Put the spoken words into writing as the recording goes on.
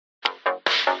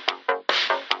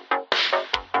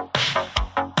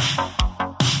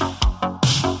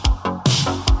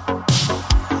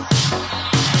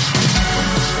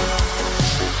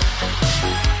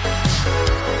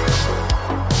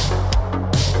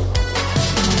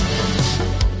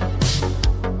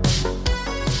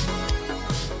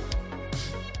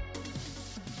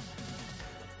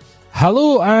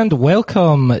Hello and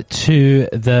welcome to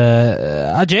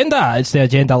the Agenda. It's the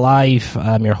Agenda Live.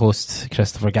 I'm your host,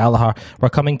 Christopher Gallagher. We're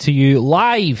coming to you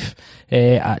live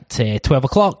at 12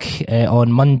 o'clock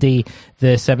on Monday,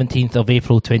 the 17th of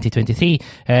April, 2023.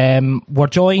 We're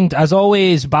joined, as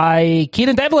always, by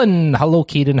Kieran Devlin. Hello,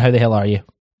 Kieran. How the hell are you?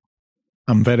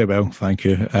 I'm very well, thank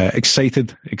you.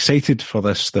 Excited for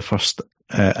this, the first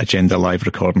Agenda Live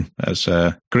recording. It's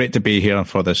great to be here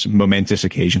for this momentous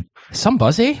occasion. Some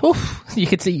buzz, eh? Oof, you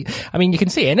can see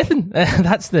anything.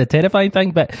 That's the terrifying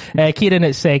thing. But Kieran,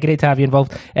 it's great to have you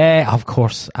involved. Of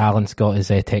course, Alan's got his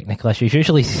technical issues.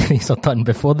 Usually these are done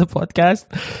before the podcast.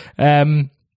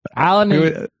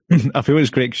 Alan, I feel it's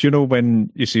great because, you know,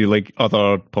 when you see like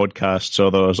other podcasts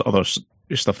or there's other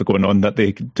stuff going on, that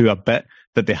they do a bit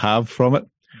that they have from it.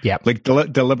 Yeah, like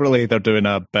deliberately they're doing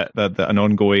a bit an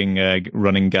ongoing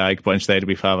running gag, but instead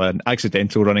we have an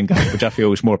accidental running gag, which I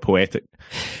feel is more poetic.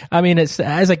 I mean, it's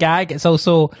as a gag, it's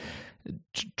also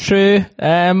true.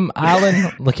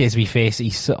 Alan, look at his wee face.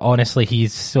 He's so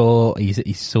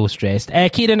stressed.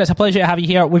 Kieran, it's a pleasure to have you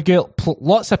here. We've got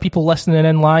lots of people listening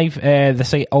in live. The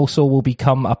site also will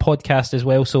become a podcast as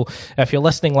well. So if you're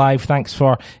listening live, thanks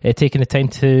for taking the time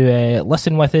to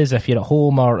listen with us. If you're at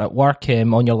home or at work,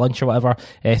 on your lunch or whatever,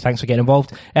 thanks for getting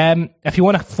involved. If you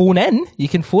want to phone in, you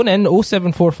can phone in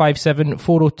 07457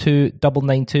 402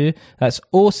 992. That's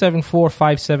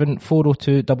 07457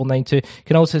 402 992. You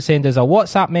can also send us a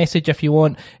WhatsApp message if you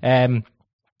want. I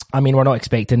mean, we're not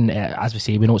expecting, as we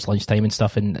say, we know it's lunchtime and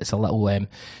stuff, and it's a little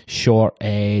short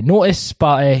notice,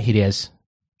 but here he is.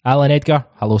 Alan Edgar,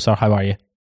 hello sir, how are you?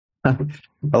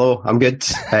 Hello, I'm good.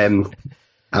 I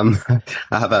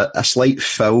have a slight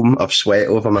film of sweat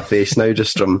over my face now,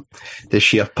 just from the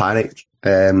sheer panic.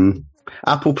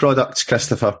 Apple products,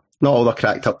 Christopher. Not all they're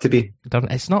cracked up to be.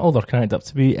 It's not all they're cracked up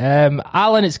to be.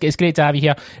 Alan, it's great to have you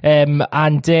here.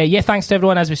 Yeah, thanks to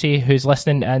everyone, as we say, who's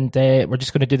listening. And we're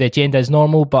just going to do the agenda as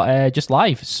normal, but just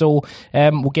live. So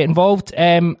we'll get involved.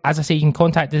 As I say, you can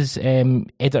contact us,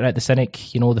 editor at The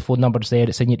Cynic. You know, the phone number's there.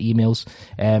 It's in your emails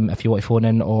if you want to phone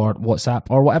in or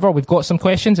WhatsApp or whatever. We've got some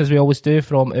questions, as we always do,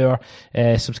 from our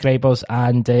subscribers.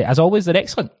 And as always, they're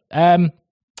excellent.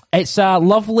 It's a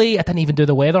lovely, I didn't even do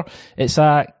the weather. It's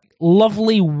a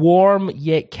lovely, warm,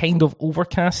 yet kind of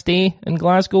overcast day in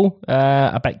Glasgow.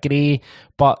 A bit grey,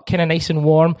 but kind of nice and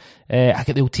warm. I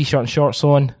got the old t-shirt and shorts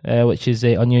on, which is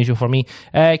unusual for me.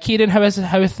 Kieran, how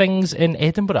are things in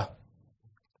Edinburgh?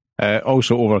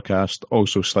 Also overcast,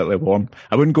 also slightly warm.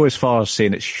 I wouldn't go as far as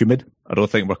saying it's humid. I don't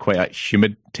think we're quite at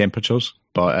humid temperatures,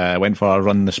 but I went for a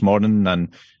run this morning and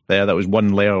that was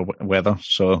one layer weather.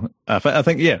 So I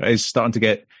think, yeah, it's starting to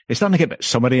get a bit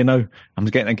summery now. I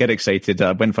get excited.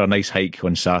 I went for a nice hike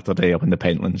on Saturday up in the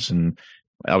Pentlands, and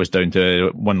I was down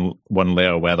to one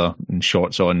layer weather and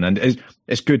shorts on, and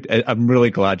it's good. I'm really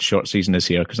glad short season is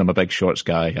here because I'm a big shorts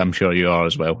guy. I'm sure you are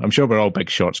as well. I'm sure we're all big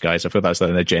shorts guys. I feel that's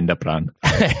an Agenda brand.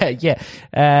 Yeah,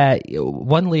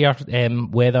 one layer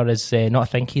weather is not a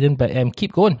thing, Kieran, but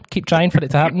keep going, keep trying for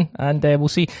it to happen, and we'll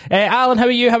see. Alan, how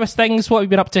are you? How are things? What have you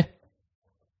been up to?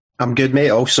 I'm good, mate.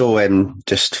 Also,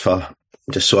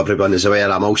 just so everyone is aware,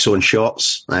 I'm also in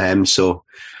shorts. So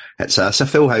it's a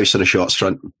full house on the shorts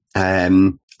front.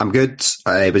 I'm good.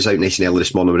 I was out nice and early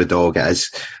this morning with the dog. It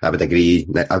is, I would agree,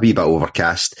 a wee bit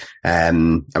overcast. I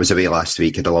was away last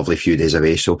week, had a lovely few days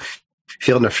away, so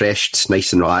feeling refreshed,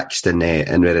 nice and relaxed, and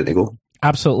ready to go.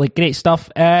 Absolutely, great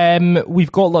stuff.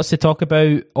 We've got lots to talk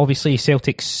about. Obviously,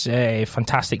 Celtic's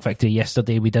fantastic victory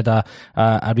yesterday. We did a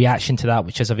reaction to that,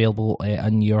 which is available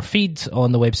on your feed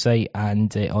on the website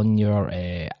and on your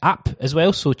app as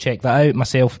well. So check that out.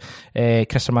 Myself,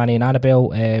 Chris Romani and Annabelle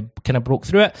kind of broke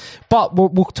through it. But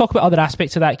we'll talk about other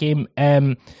aspects of that game.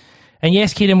 And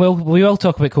yes, Kieran, we will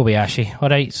talk about Kobayashi. All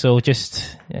right, so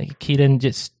just, Kieran,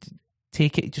 just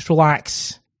take it, just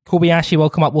relax. Kobayashi will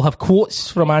come up. We'll have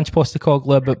quotes from Ange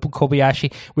Postecoglou about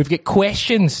Kobayashi. We've got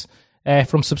questions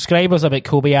from subscribers about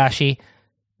Kobayashi.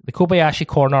 The Kobayashi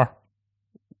Corner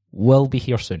will be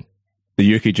here soon. The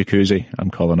Yuki Jacuzzi,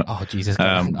 I'm calling it. Oh, Jesus.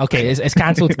 Okay, it's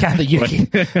cancelled. Can the Yuki?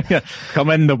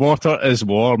 Come in, the water is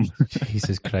warm.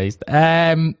 Jesus Christ.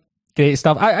 Great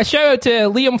stuff. A shout out to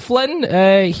Liam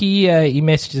Flynn. He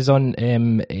messages on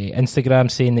Instagram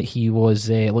saying that he was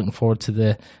looking forward to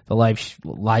the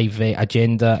live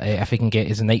agenda if he can get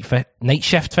his night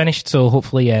shift finished. So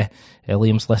hopefully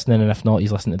Liam's listening, and if not,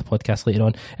 he's listening to the podcast later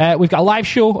on. We've got a live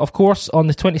show, of course, on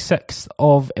the 26th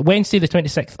of Wednesday, the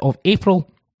 26th of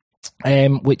April.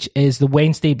 which is the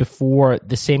Wednesday before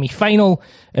the semi-final,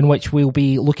 in which we'll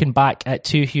be looking back at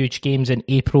two huge games in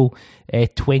April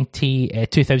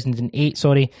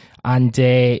 2008, and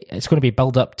it's going to be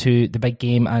build up to the big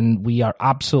game, and we are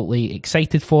absolutely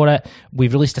excited for it.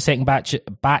 We've released a second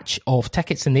batch of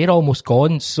tickets, and they're almost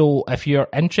gone, so if you're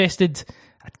interested,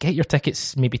 I'd get your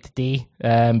tickets maybe today,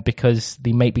 because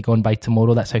they might be gone by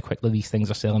tomorrow. That's how quickly these things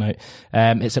are selling out.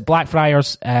 It's at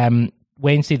Blackfriars,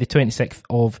 Wednesday the 26th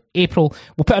of April.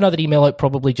 We'll put another email out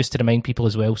probably just to remind people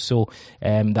as well, so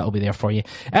that'll be there for you.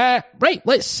 Right,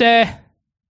 let's get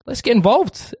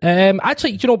involved.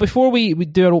 Actually, before we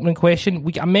do our opening question,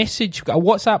 we got a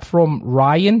WhatsApp from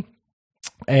Ryan.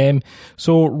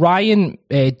 So Ryan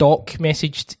Doc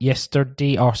messaged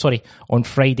on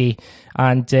Friday,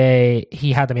 and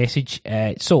he had a message.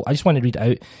 So I just want to read it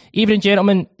out. Evening,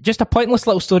 gentlemen. Just a pointless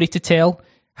little story to tell.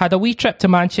 Had a wee trip to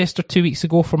Manchester 2 weeks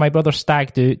ago for my brother's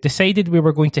stag do. Decided we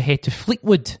were going to head to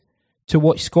Fleetwood to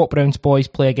watch Scott Brown's boys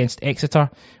play against Exeter.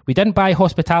 We didn't buy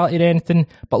hospitality or anything,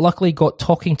 but luckily got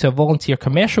talking to a volunteer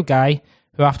commercial guy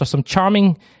who, after some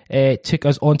charming, took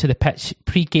us onto the pitch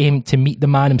pre-game to meet the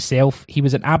man himself. He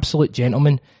was an absolute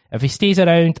gentleman. If he stays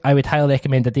around, I would highly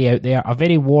recommend a day out there. A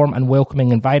very warm and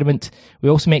welcoming environment. We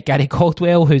also met Gary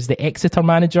Caldwell, who's the Exeter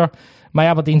manager. My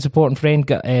Aberdeen supporting friend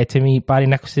got to meet Barry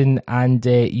Nicholson and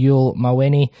Yul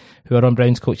Malweney, who are on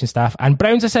Brown's coaching staff. And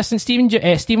Brown's assistant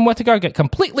Stephen Whittaker got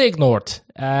completely ignored,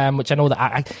 which I know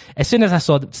that as soon as I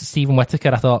saw Stephen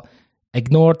Whittaker, I thought,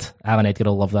 ignored? Alan Edgar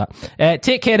will love that.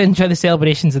 Take care and enjoy the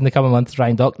celebrations in the coming months,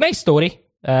 Ryan Doc. Nice story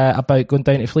about going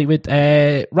down to Fleetwood.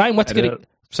 Ryan Whittaker...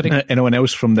 Sorry. Anyone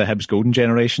else from the Hibs Golden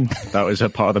generation that was a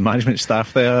part of the management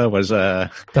staff there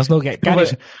There's no get Gary.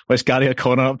 What's Gary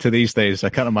O'Connor up to these days? I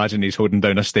can't imagine he's holding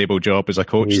down a stable job as a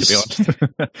coach, to be honest.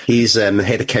 He's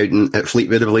head accountant at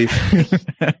Fleetwood, I believe.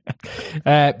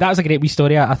 That was a great wee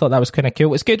story. I thought that was kind of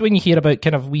cool. It's good when you hear about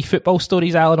kind of wee football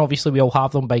stories, Alan. Obviously, we all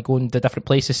have them by going to different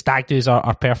places. Stag do's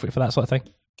are perfect for that sort of thing.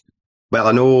 Well,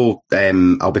 I know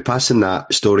I'll be passing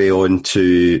that story on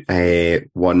to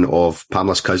one of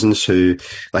Pamela's cousins who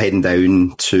are heading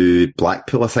down to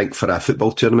Blackpool, I think, for a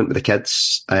football tournament with the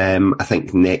kids, I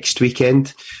think next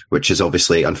weekend, which is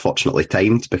obviously unfortunately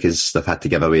timed because they've had to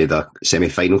give away the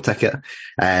semi-final ticket.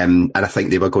 And I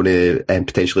think they were going to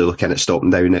potentially look in at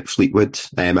stopping down at Fleetwood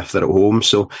if they're at home.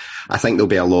 So I think there'll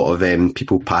be a lot of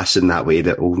people passing that way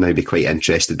that will now be quite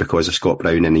interested because of Scott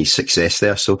Brown and his success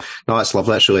there. So, no, that's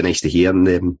lovely. That's really nice to hear.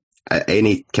 And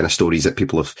any kind of stories that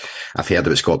people have heard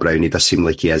about Scott Brown, he does seem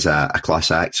like he is a class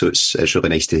act. So it's really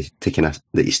nice to kind of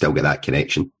that you still get that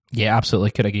connection. Yeah, absolutely.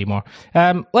 Couldn't agree more.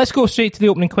 Let's go straight to the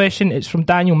opening question. It's from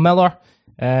Daniel Miller.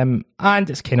 And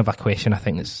it's kind of a question I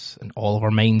think that's in all of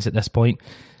our minds at this point.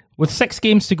 With 6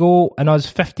 games to go and us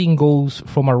 15 goals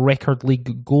from our record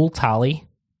league goal tally,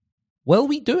 will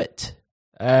we do it?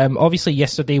 Obviously,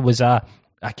 yesterday was a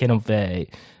kind of a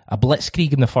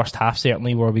blitzkrieg in the first half,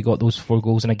 certainly, where we got those 4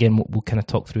 goals. And again, we'll kind of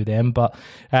talk through them. But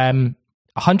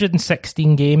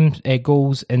 116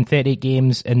 goals in 38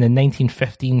 games in the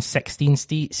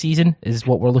 1915-16 season is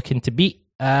what we're looking to beat.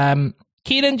 Kieran,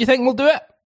 do you think we'll do it?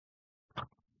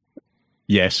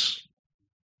 Yes.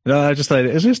 No, I just like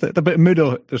it's just a bit mood.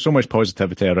 There's so much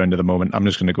positivity around at the moment. I'm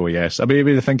just going to go yes. I mean,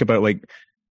 maybe to think about like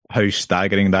how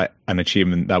staggering that an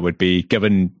achievement that would be,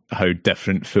 given how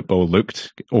different football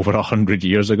looked over 100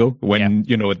 years ago, when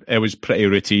it was pretty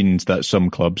routine that some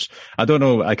clubs. I don't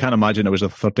know. I can't imagine it was a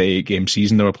 38 game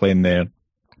season they were playing there,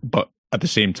 but at the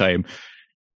same time,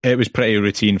 it was pretty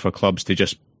routine for clubs to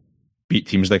just beat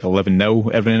teams like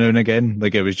 11-0 every now and again.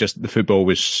 Like it was just the football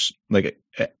was like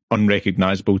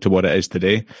unrecognizable to what it is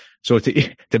today. So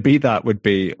to beat that would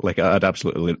be like an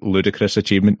absolutely ludicrous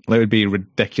achievement. Like, it would be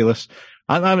ridiculous.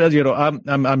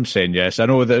 I'm saying yes. I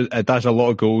know that that's a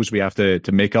lot of goals we have to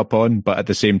make up on, but at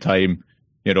the same time,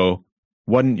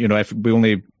 if we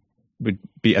only would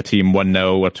beat a team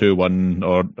 1-0 or 2-1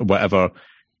 or whatever,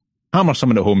 hammer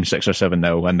someone at home 6 or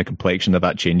 7-0, and the complexion of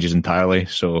that changes entirely.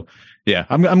 So yeah,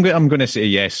 I'm going to say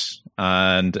yes,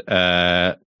 and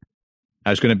we're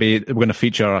going to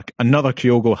feature another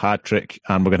Kyogo hat trick,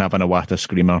 and we're going to have an Iwata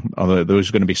screamer. Those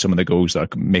are going to be some of the goals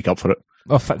that make up for it.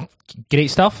 Oh, great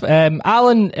stuff.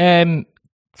 Alan,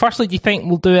 firstly, do you think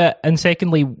we'll do it? And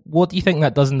secondly, what do you think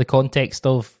that does in the context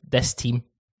of this team?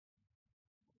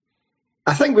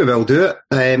 I think we will do it.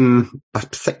 I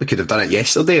think we could have done it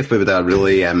yesterday if we would have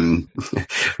really,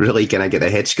 really kind of get the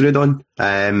head screwed on.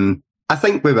 I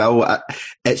think we will.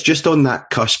 It's just on that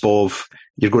cusp of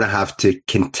you're going to have to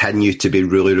continue to be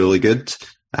really, really good,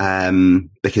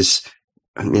 because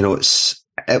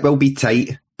it will be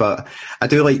tight. But I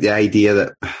do like the idea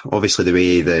that obviously the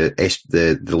way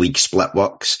the league split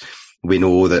works, we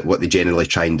know that what they generally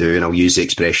try and do, and I'll use the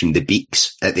expression the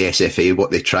beaks at the SFA, what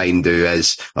they try and do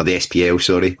is, or the SPL,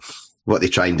 sorry, what they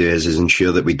try and do is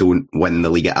ensure that we don't win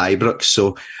the league at Ibrox.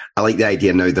 So I like the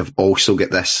idea now they've also got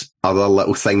this other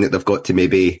little thing that they've got to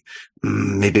maybe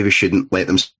we shouldn't let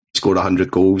them score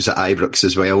 100 goals at Ibrox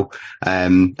as well. I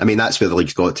mean, that's where the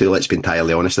league's got to. Let's be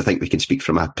entirely honest. I think we can speak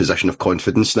from a position of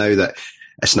confidence now that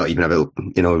it's not even about,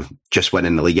 just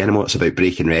winning the league anymore. It's about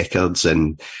breaking records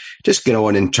and just going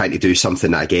on and trying to do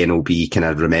something that again will be kind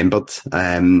of remembered.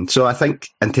 So I think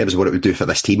in terms of what it would do for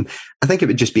this team, I think it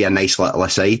would just be a nice little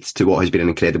aside to what has been an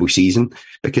incredible season,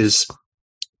 because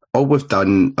all we've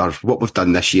done, or what we've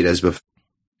done this year, is we've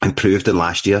improved in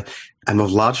last year, and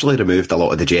we've largely removed a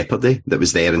lot of the jeopardy that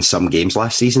was there in some games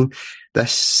last season.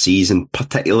 This season,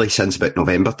 particularly since about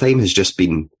November time, has just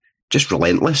been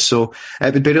relentless. So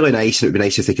it would be really nice. It would be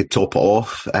nice if they could top it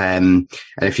off. And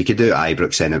if you could do it at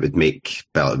Ibrox, then it would make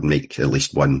at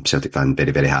least one Celtic fan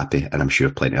very, very happy, and I'm sure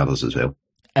plenty of others as well.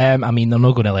 I mean, they're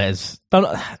not going to let us. They're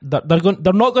not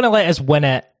going to let us win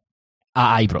it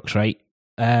at Ibrox, right?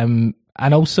 And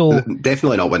also,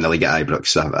 definitely not win the league at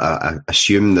Ibrox. I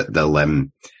assume that they'll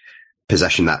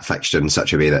position that fixture in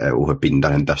such a way that it will have been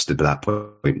done and dusted by that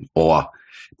point, or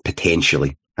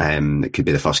potentially it could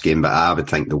be the first game. But I would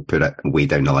think they'll put it way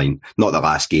down the line. Not the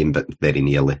last game, but very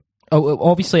nearly. Oh,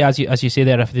 obviously, as you say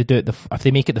there, if they do it, if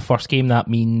they make it the first game, that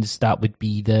means that would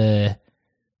be the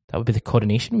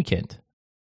coronation weekend.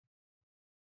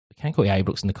 We can't go to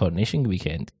Ibrox in the coronation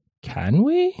weekend, can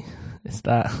we? Is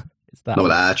that not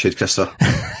with that attitude, Christopher?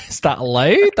 Is that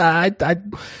allowed?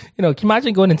 Can you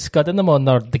imagine going and scudding them on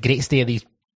the greatest day of these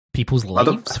people's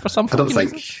lives for some? I don't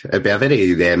think it'd be a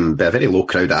very low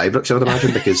crowd at Ibrox, I would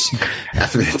imagine, because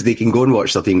if they can go and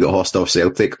watch their team get horsed off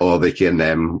Celtic, or they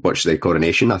can watch the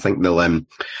coronation, I think they'll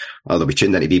be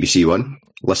tuned into BBC One,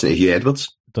 listening to Hugh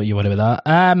Edwards. Don't you worry about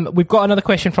that. We've got another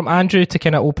question from Andrew to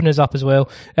kind of open us up as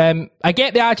well. I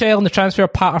get the agile and the transfer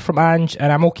pattern from Ange,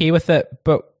 and I'm okay with it,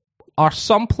 but are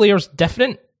some players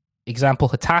different? Example,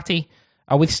 Hatate.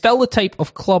 Are we still the type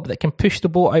of club that can push the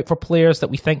boat out for players that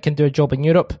we think can do a job in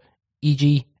Europe,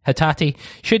 e.g. Hatate?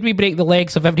 Should we break the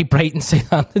legs of every Brighton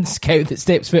Southampton scout that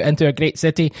steps foot into a great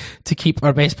city to keep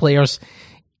our best players,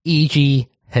 e.g.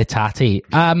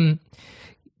 Hatate?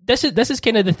 This is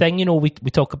kind of the thing, we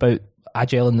talk about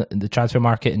agile in the transfer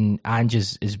market, and Ange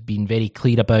has been very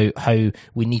clear about how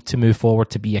we need to move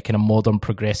forward to be a kind of modern,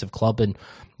 progressive club. And,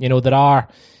 there are...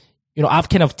 I've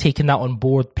kind of taken that on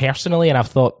board personally, and I've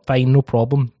thought, fine, no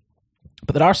problem.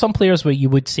 But there are some players where you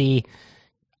would say,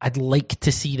 I'd like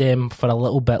to see them for a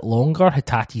little bit longer.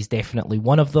 Hatate's definitely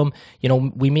one of them.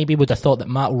 We maybe would have thought that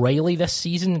Matt O'Reilly this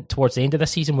season, towards the end of the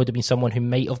season, would have been someone who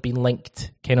might have been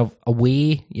linked kind of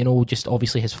away. Just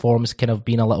obviously his form's kind of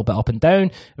been a little bit up and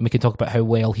down, and we can talk about how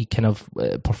well he kind of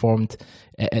performed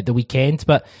at the weekend.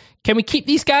 But can we keep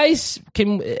these guys?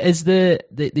 Is the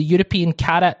European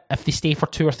carrot, if they stay for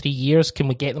 2 or 3 years, can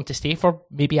we get them to stay for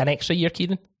maybe an extra year,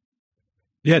 Kieran?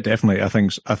 Yeah, definitely.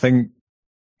 I think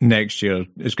next year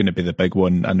is going to be the big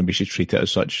one, and we should treat it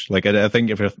as such. Like, I think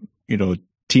if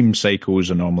team cycles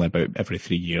are normally about every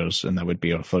 3 years, and that would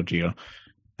be our third year.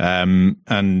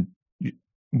 And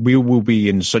we will be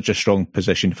in such a strong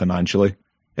position financially,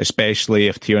 especially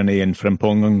if Tierney and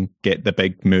Frimpong get the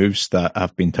big moves that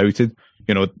have been touted.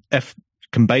 If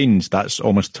combined, that's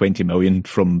almost 20 million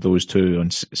from those two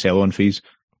on sell-on fees,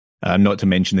 not to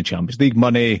mention the Champions League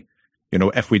money.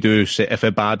 If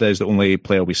Abada is the only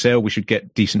player we sell, we should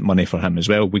get decent money for him as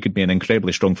well. We could be in an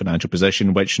incredibly strong financial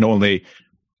position, which not only,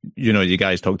 you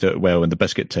guys talked about well in the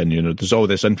biscuit tin, there's all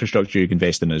this infrastructure you can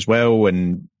invest in as well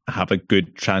and have a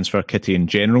good transfer kitty in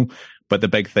general. But the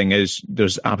big thing is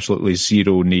there's absolutely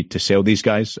zero need to sell these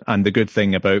guys. And the good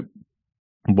thing about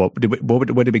what did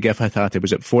we give Hatate?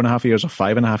 Was it 4.5 years or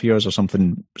 5.5 years or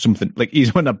something? Like,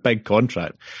 he's on a big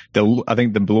contract. I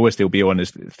think the lowest he'll be on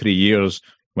is 3 years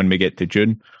when we get to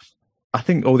June. I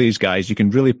think all these guys, you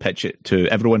can really pitch it to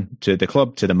everyone, to the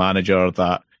club, to the manager,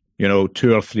 that 2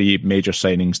 or 3 major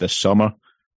signings this summer,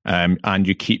 and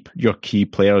you keep your key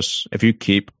players. If you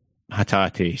keep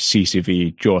Hatate,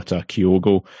 CCV, Jota,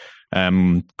 Kyogo,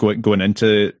 going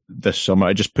into this summer,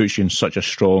 it just puts you in such a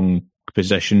strong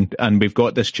position. And we've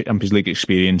got this Champions League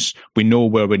experience. We know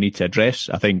where we need to address.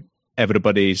 I think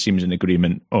everybody seems in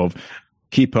agreement of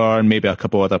keeper and maybe a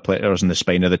couple other players in the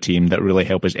spine of the team that really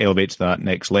help us elevate to that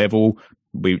next level.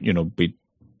 We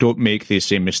don't make the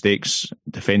same mistakes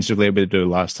defensively we did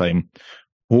last time.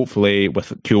 Hopefully, with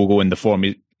Kyogo in the form,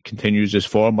 he continues his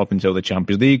form up until the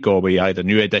Champions League, or we add a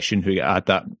new addition who add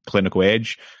that clinical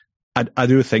edge. I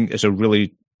do think it's a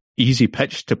really easy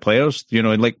pitch to players. You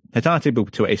know, like Hatate will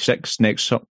be 26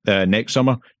 next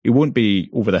summer. He won't be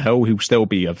over the hill. He'll still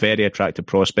be a very attractive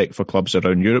prospect for clubs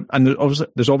around Europe. And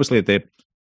there's obviously the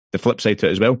flip side to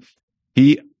it as well.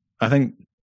 I think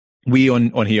we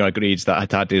on here agreed that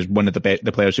Hatate is one of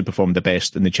the players who performed the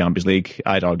best in the Champions League.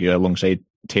 I'd argue alongside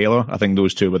Taylor. I think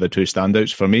those two were the two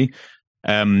standouts for me.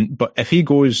 But if he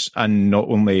goes and not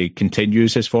only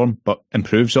continues his form, but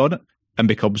improves on it and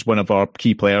becomes one of our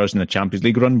key players in the Champions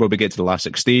League run where we get to the last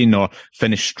 16 or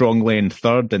finish strongly in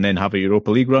third and then have a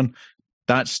Europa League run,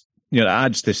 that's, you know, it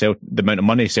adds to the amount of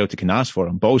money Celtic can ask for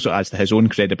him, but also adds to his own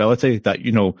credibility that,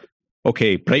 you know,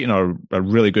 okay, Brighton are a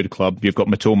really good club. You've got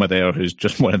Matoma there, who's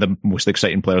just one of the most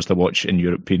exciting players to watch in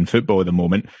European football at the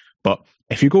moment. But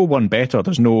if you go one better,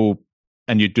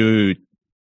 and you do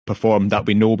perform that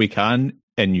we know we can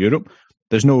in Europe,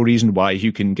 there's no reason why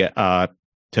you can get to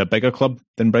a bigger club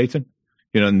than Brighton.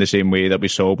 You know, in the same way that we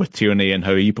saw with Tierney and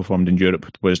how he performed in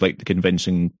Europe was like the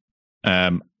convincing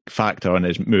factor in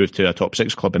his move to a top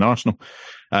 6 club in Arsenal.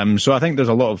 So I think there's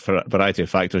a lot of variety of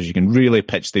factors you can really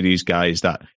pitch to these guys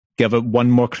that give it one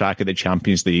more crack at the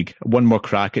Champions League, one more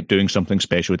crack at doing something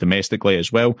special domestically as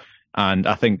well. And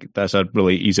I think that's a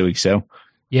really easily sell.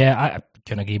 Yeah, I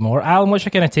couldn't agree more. Alan, what's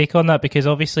your kind of take on that? Because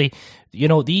obviously, you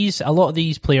know, a lot of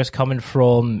these players coming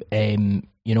from, you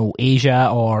know, Asia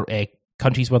or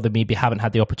countries where they maybe haven't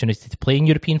had the opportunity to play in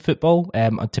European football,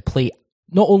 and to play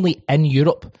not only in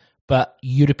Europe, but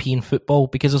European football,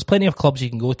 because there's plenty of clubs you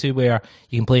can go to where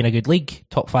you can play in a good league,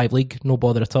 top 5 league, no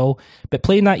bother at all. But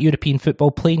playing that European football,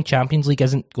 playing Champions League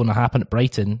isn't going to happen at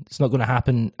Brighton. It's not going to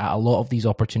happen at a lot of these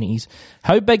opportunities.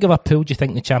 How big of a pool do you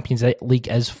think the Champions League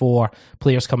is for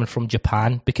players coming from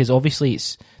Japan? Because obviously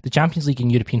it's the Champions League in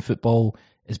European football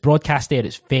is broadcast there.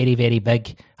 It's very, very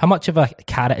big. How much of a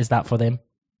carrot is that for them?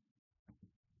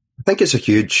 I think it's a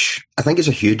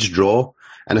huge draw.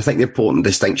 And I think the important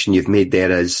distinction you've made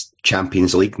there is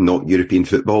Champions League, not European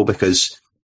football, because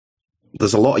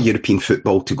there's a lot of European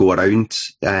football to go around.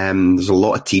 There's a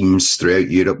lot of teams throughout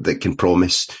Europe that can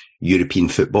promise European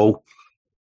football,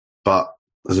 but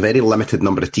there's a very limited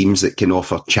number of teams that can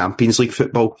offer Champions League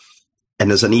football. And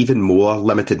there's an even more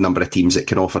limited number of teams that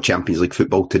can offer Champions League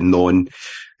football to and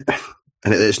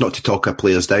it's not to talk our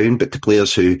players down, but to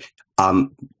players who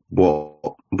aren't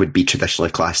what would be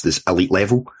traditionally classed as elite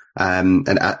level. And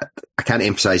I can't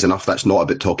emphasise enough that's not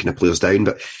about talking the players down,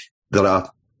 but there are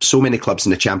so many clubs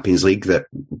in the Champions League that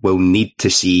will need to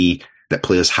see that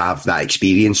players have that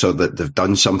experience or that they've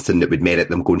done something that would merit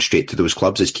them going straight to those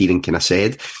clubs, as Kieran kind of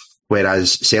said.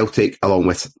 Whereas Celtic, along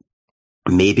with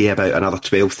maybe about another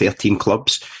 12, 13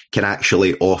 clubs, can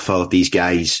actually offer these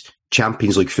guys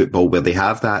Champions League football where they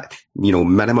have that, you know,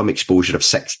 minimum exposure of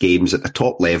 6 games at the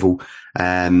top level,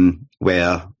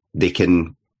 where they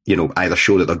can, you know, either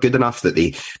show that they're good enough, that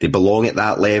they belong at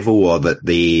that level, or that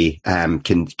they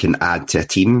can add to a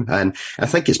team. And I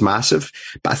think it's massive.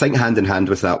 But I think hand in hand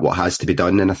with that, what has to be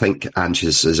done, and I think Ange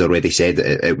has already said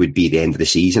that it would be the end of the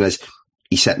season, is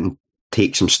you sit and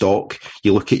take some stock,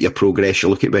 you look at your progress, you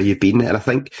look at where you've been. And I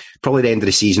think probably the end of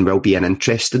the season will be an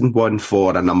interesting one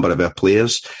for a number of our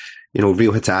players. You know,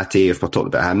 Reo Hatate, if we're talking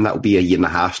about him, that'll be a year and a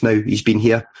half now he's been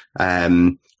here.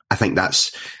 I think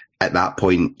that's, at that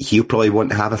point, he'll probably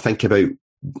want to have a think about, you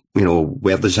know,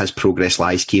 where does his progress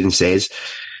lies. Kieran says,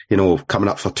 you know, coming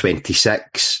up for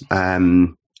 26,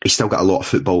 he's still got a lot of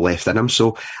football left in him.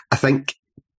 So I think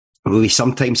we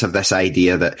sometimes have this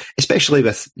idea that, especially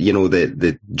with, you know,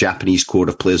 the Japanese core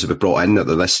of players that we've brought in, that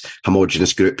they're this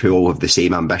homogenous group who all have the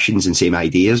same ambitions and same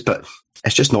ideas, but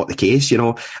it's just not the case. You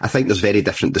know, I think there's very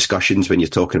different discussions when you're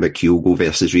talking about Kyogo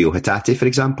versus Reo Hatate, for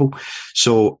example.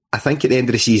 So I think at the end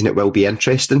of the season, it will be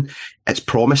interesting. It's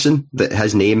promising that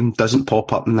his name doesn't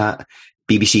pop up in that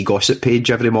BBC gossip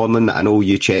page every morning that I know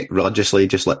you check religiously,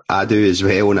 just like I do as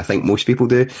well, and I think most people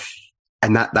do.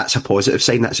 And that's a positive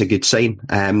sign. That's a good sign.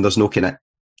 There's no kind of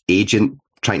agent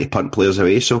trying to punt players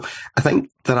away. So I think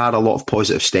there are a lot of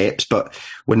positive steps, but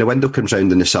when the window comes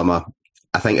round in the summer,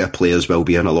 I think our players will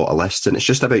be on a lot of lists, and it's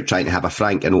just about trying to have a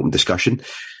frank and open discussion.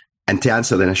 And to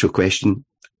answer the initial question,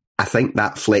 I think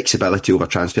that flexibility over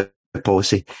transfer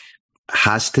policy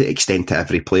has to extend to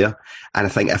every player. And I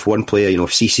think if one player, you know,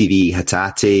 if CCV,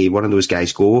 Hatate, one of those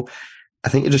guys go, I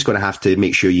think you're just going to have to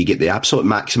make sure you get the absolute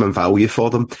maximum value for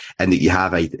them, and that you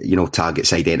have, you know,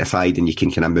 targets identified and you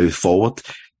can kind of move forward.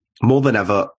 More than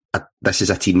ever, this is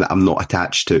a team that I'm not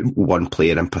attached to one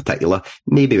player in particular,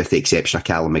 maybe with the exception of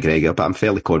Callum McGregor, but I'm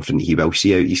fairly confident he will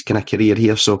see out his kind of career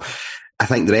here. So I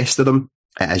think the rest of them,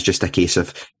 it is just a case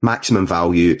of maximum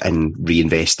value and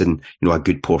reinvesting, you know, a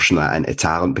good portion of that into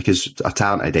talent, because our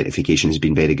talent identification has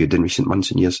been very good in recent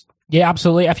months and years. Yeah,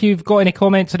 absolutely. If you've got any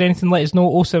comments or anything, let us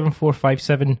know.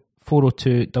 07457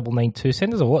 402 992.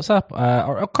 Send us a WhatsApp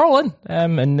or call in,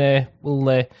 and we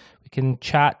can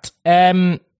chat.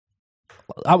 I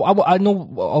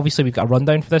know, obviously, we've got a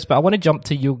rundown for this, but I want to jump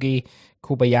to Yogi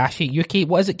Kobayashi. Yuki,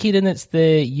 what is it, Kieran? It's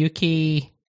the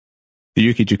Yuki... The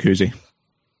Yuki Jacuzzi.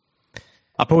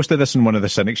 I posted this in one of the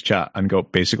Cynics chat and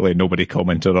got basically nobody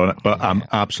commented on it, but I'm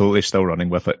absolutely still running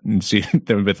with it and seeing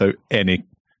them without any...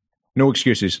 No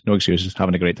excuses.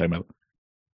 Having a great time out.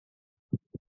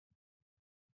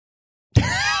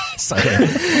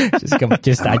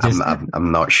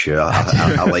 I'm not sure.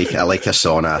 I like a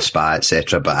sauna, a spa,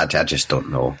 etc. But I just don't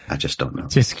know. Alan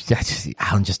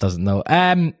just doesn't know.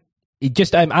 Ange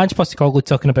Postecoglou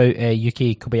talking about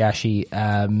Yuki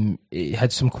Kobayashi. He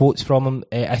had some quotes from him.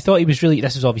 I thought he was really.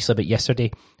 This is obviously about yesterday.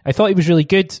 I thought he was really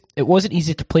good. It wasn't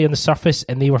easy to play on the surface,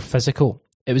 and they were physical.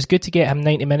 It was good to get him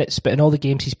 90 minutes, but in all the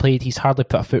games he's played, he's hardly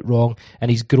put a foot wrong,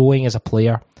 and he's growing as a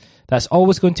player. That's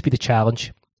always going to be the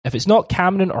challenge. If it's not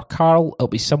Cameron or Carl, it'll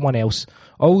be someone else.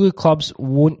 All good clubs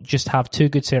won't just have two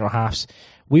good centre halves.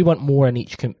 We want more in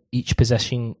each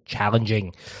position,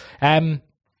 challenging.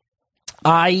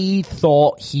 I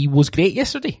thought he was great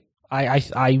yesterday. I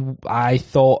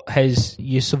thought his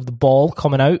use of the ball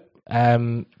coming out,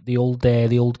 the old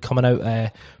coming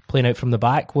out, playing out from the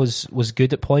back was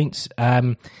good at points.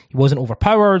 He wasn't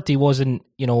overpowered. He wasn't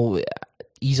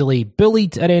easily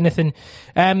bullied or anything.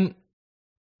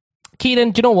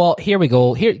 Kieran, do you know what? Here we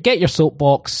go. Here, get your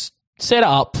soapbox, set it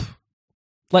up.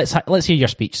 Let's hear your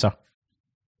speech, sir.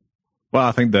 Well,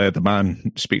 I think the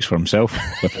man speaks for himself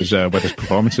with his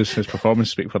performances. His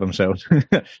performances speak for themselves.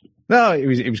 No, he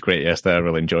was great yesterday. I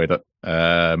really enjoyed it.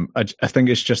 I think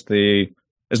it's just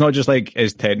it's not just like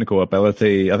his technical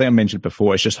ability. I think I mentioned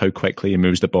before, it's just how quickly he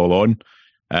moves the ball on.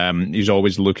 He's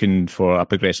always looking for a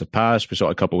progressive pass. We saw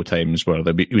it a couple of times where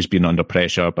he was being under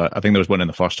pressure, but I think there was one in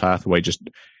the first half where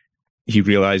he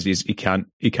realised he can't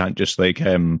just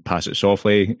pass it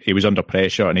softly. He was under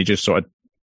pressure and he just sort of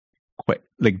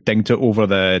dinged it over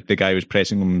the guy who was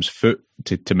pressing him's foot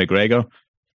to McGregor.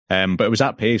 But it was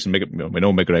at pace, and we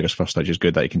know McGregor's first touch is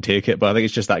good, that he can take it, but I think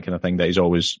it's just that kind of thing that he's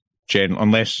always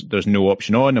unless there's no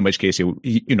option on, in which case he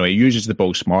uses the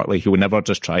ball smartly. He will never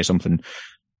just try something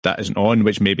that isn't on,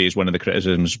 which maybe is one of the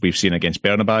criticisms we've seen against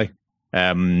Bernabei,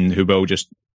 who will just,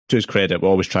 to his credit, will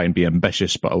always try and be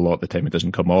ambitious, but a lot of the time it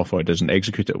doesn't come off or it doesn't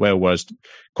execute it well, whereas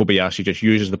Kobayashi just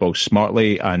uses the ball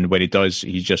smartly, and when he does,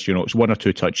 he's just, it's one or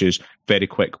two touches, very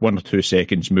quick, 1 or 2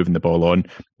 seconds moving the ball on,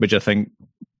 which I think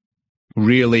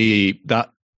really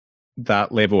that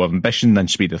level of ambition and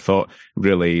speed of thought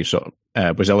really sort of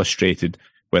was illustrated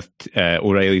with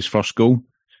O'Reilly's first goal,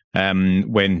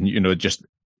 when just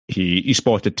he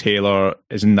spotted Taylor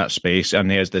is in that space and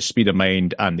he has the speed of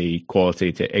mind and the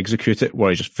quality to execute it, where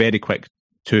he's just very quick,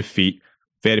 2 feet,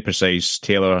 very precise.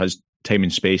 Taylor has time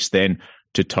and space then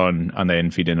to turn and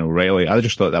then feed in O'Reilly. I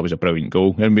just thought that was a brilliant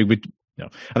goal, and we would.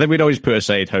 I think we'd always put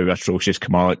aside how atrocious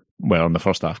Kilmarnock were in the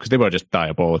first half because they were just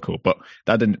diabolical, but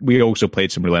that didn't. We also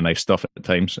played some really nice stuff at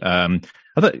times. I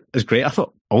thought it was great. I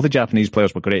thought all the Japanese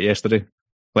players were great yesterday.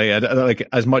 Like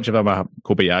as much of I'm a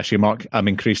Kobayashi mark, I'm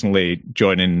increasingly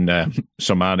joining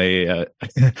Somane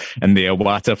in the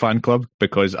Iwata fan club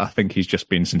because I think he's just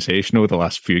been sensational the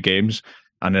last few games,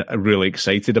 and I'm really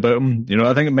excited about him.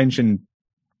 I think I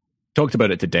talked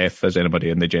about it to death, as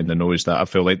anybody in the agenda knows, that I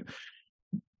feel like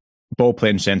ball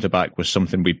playing centre back was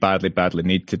something we badly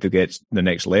needed to get to the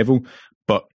next level.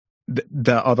 But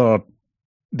the other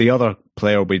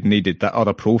player we needed, that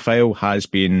other profile, has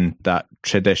been that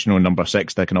traditional number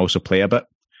 6 that can also play a bit,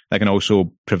 that can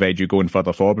also provide you going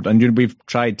further forward. And we've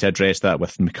tried to address that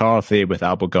with McCarthy, with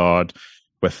Abelgard,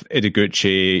 with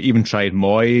Ideguchi, even tried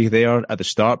Moy there at the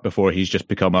start before he's just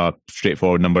become a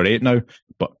straightforward number 8 now.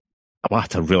 But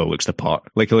Iwata really looks the part.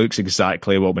 He looks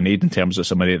exactly what we need in terms of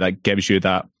somebody that gives you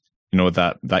that,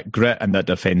 that grit and that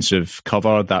defensive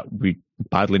cover that we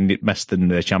badly missed in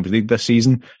the Champions League this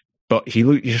season. But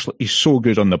he's so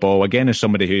good on the ball. Again, as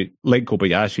somebody who, like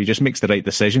Kobayashi, just makes the right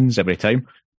decisions every time.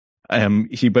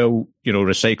 He will,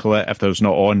 recycle it if there's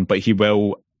not on, but he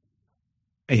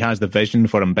has the vision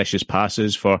for ambitious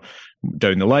passes for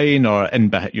down the line or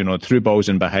through balls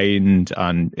in behind,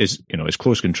 and his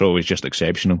close control is just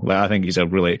exceptional. I think he's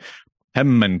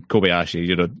him and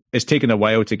Kobayashi, it's taken a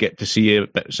while to get to see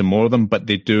some more of them, but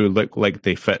they do look like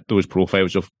they fit those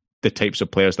profiles of the types of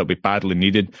players that we badly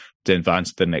needed to advance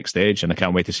to the next stage, and I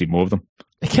can't wait to see more of them.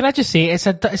 Can I just say, it's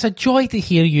a joy to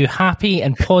hear you happy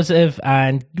and positive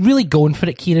and really going for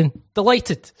it, Kieran.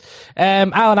 Delighted.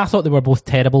 Alan, I thought they were both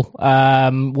terrible.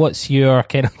 What's your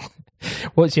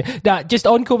just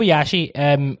on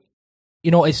Kobayashi,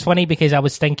 it's funny because I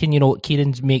was thinking,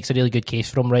 Kieran makes a really good case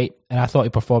for him, right? And I thought he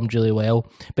performed really well.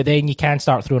 But then you can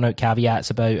start throwing out caveats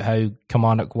about how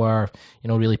Kilmarnock were,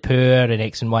 really poor and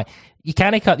X and Y. You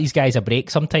kind of cut these guys a break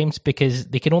sometimes because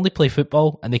they can only play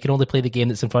football and they can only play the game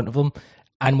that's in front of them.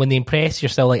 And when they impress, you're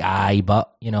still like, aye,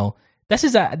 but, this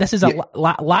is a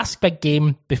last big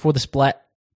game before the split,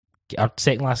 or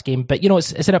second last game. But,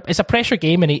 it's a pressure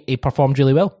game and he performed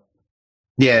really well.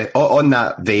 Yeah, on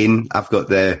that vein, I've got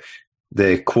the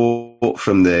quote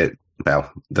from the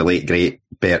late great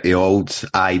Bertie Auld,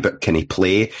 aye, but can he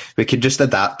play? We could just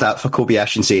adapt that for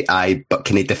Kobayashi and say, aye, but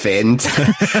can he defend?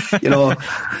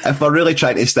 If we're really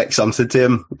trying to stick something to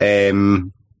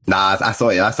him, I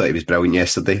thought he was brilliant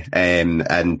yesterday.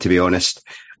 And to be honest,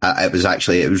 it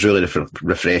was really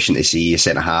refreshing to see a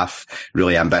centre half,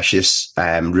 really ambitious,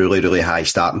 really, really high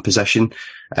starting position.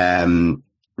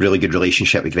 Really good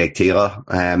relationship with Greg Taylor.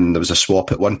 There was a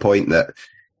swap at one point that,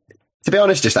 to be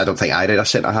honest, I don't think either a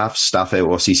centre half, Stafford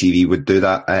or CCV would do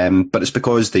that. But it's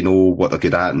because they know what they're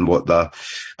good at and what they're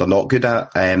not good at.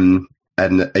 And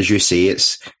as you say,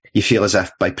 you feel as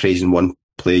if by praising one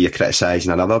player you're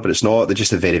criticising another, but it's not. They're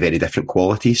just very, very different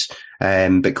qualities.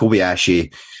 But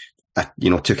Kobayashi,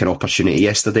 took an opportunity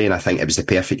yesterday, and I think it was the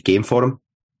perfect game for him.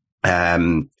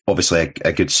 Obviously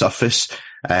a good surface.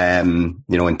 In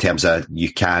terms of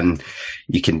you can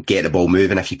get the ball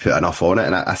moving if you put enough on it.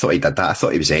 And I thought he did that. I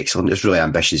thought he was excellent. Just really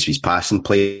ambitious with his passing,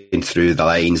 playing through the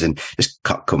lines and just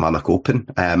cut Kilmarnock open,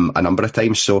 a number of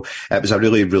times. So it was a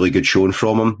really, really good showing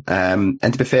from him. And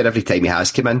to be fair, every time he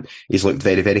has come in, he's looked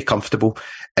very, very comfortable.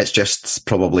 It's just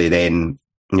probably then,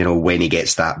 when he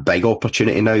gets that big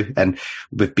opportunity now. And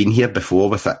we've been here before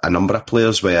with a number of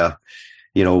players where,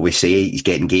 we say he's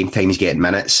getting game time, he's getting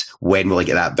minutes. When will he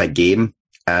get that big game?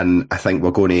 And I think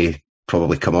we're going to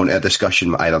probably come on to a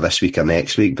discussion either this week or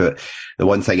next week. But the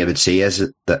one thing I would say is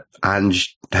that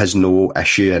Ange has no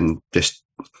issue in just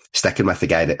sticking with the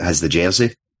guy that has the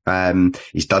jersey.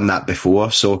 He's done that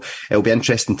before. So it'll be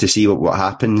interesting to see what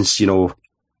happens,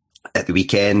 at the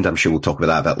weekend. I'm sure we'll talk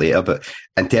about that a bit later. But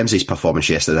in terms of his performance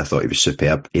yesterday, I thought he was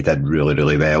superb. He did really,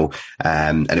 really well.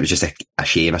 And it was just a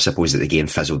shame, I suppose, that the game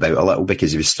fizzled out a little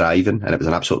because he was thriving, and it was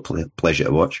an absolute pleasure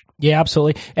to watch. Yeah,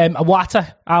 absolutely.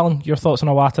 Iwata, Alan, your thoughts on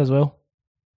Iwata as well?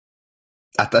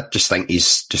 I just think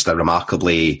he's just a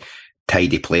remarkably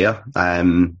tidy player.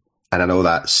 And I know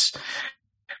that's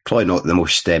probably not the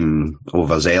most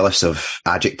overzealous of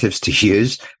adjectives to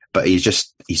use, but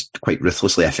he's quite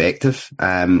ruthlessly effective.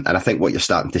 And I think what you're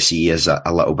starting to see is a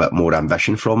little bit more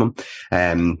ambition from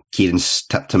him. Kieran's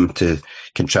tipped him to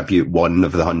contribute one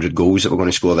of the 100 goals that we're going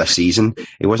to score this season.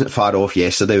 He wasn't far off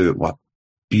yesterday. What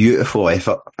beautiful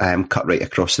effort, cut right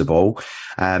across the ball.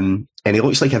 And he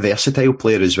looks like a versatile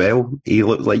player as well. He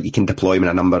looks like you can deploy him in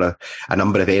a number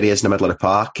of areas in the middle of the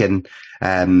park. And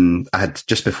I had,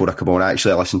 just before I come on, I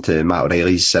listened to Matt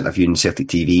O'Reilly's interview in Celtic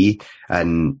TV,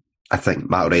 and I think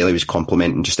Matt O'Reilly was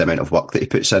complimenting just the amount of work that he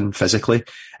puts in physically,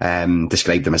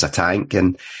 described him as a tank,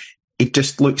 and it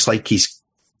just looks like he's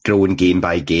growing game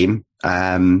by game.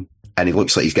 And he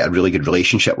looks like he's got a really good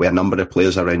relationship with a number of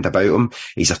players around about him.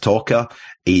 He's a talker.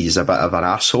 He's a bit of an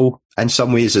arsehole in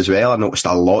some ways as well. I noticed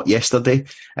a lot yesterday.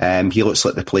 He looks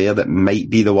like the player that might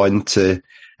be the one to,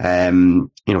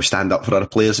 stand up for other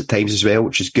players at times as well,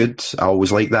 which is good. I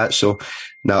always like that. So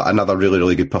now another really,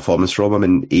 really good performance from him,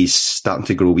 and he's starting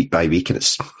to grow week by week. And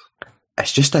it's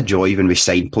just a joy when we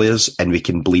sign players and we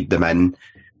can bleed them in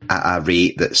at a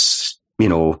rate that's,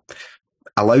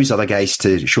 allows other guys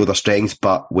to show their strengths.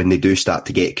 But when they do start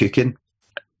to get cooking,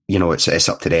 it's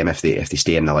up to them if they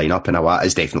stay in the lineup. And Iwata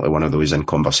is definitely one of those in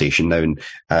conversation now. And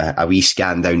a wee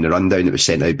scan down the rundown that was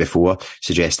sent out before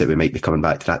suggests that we might be coming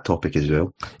back to that topic as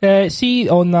well. See,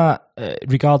 on that,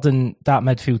 regarding that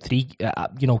midfield three,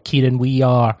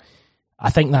 Kieran, I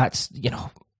think that's,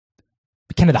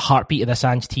 kind of the heartbeat of this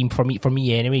Ange team for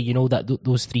me anyway, that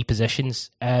those three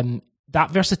positions. That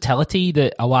versatility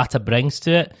that Iwata brings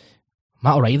to it,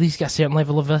 Matt O'Reilly's got a certain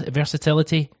level of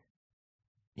versatility.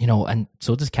 And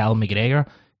so does Callum McGregor.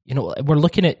 We're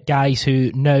looking at guys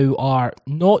who now are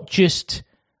not just,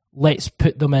 let's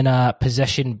put them in a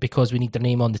position because we need their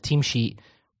name on the team sheet,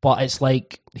 but it's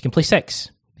like they can play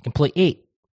 6, they can play 8.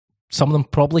 Some of them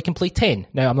probably can play 10.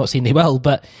 Now, I'm not saying they will,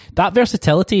 but that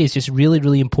versatility is just really,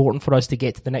 really important for us to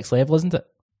get to the next level, isn't it?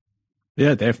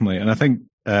 Yeah, definitely. And I think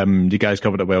you guys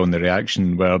covered it well in the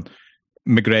reaction, where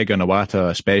McGregor and Iwata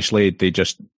especially,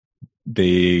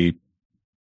 they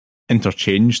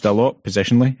interchanged a lot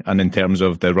positionally, and in terms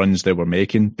of the runs they were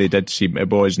making, they did seem, it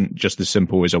wasn't just as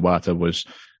simple as Iwata was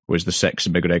was the 6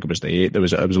 and McGregor was the 8. It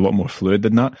was a lot more fluid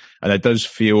than that. And it does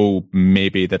feel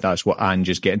maybe that's what Ange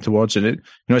is getting towards. And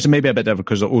it's maybe a bit different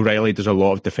because O'Reilly does a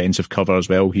lot of defensive cover as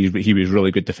well. He was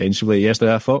really good defensively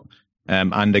yesterday, I thought,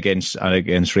 and against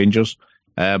Rangers.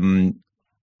 And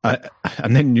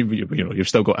then you've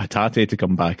still got Hatate to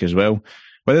come back as well.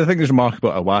 But the thing that's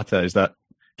remarkable about Iwata is that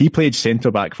he played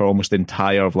centre back for almost the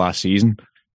entire of last season.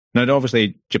 Now,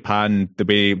 obviously, Japan,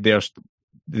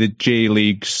 the J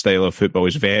League style of football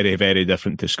is very, very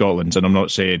different to Scotland's, and I'm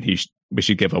not saying we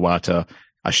should give Iwata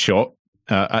a shot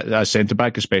as centre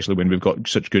back, especially when we've got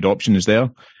such good options there.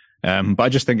 But I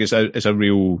just think it's a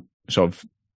real sort of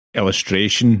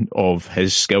illustration of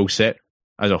his skill set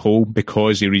as a whole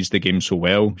because he reads the game so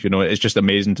well. It's just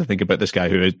amazing to think about this guy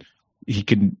who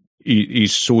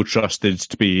he's so trusted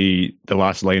to be the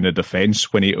last line of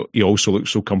defence when he also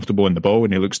looks so comfortable in the ball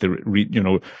and he looks to read,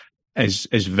 his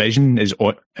vision is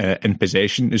in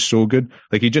possession is so good.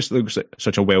 Like he just looks like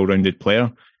such a well-rounded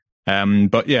player.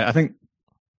 But yeah, I think,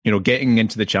 getting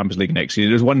into the Champions League next season,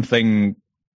 there's one thing,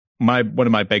 one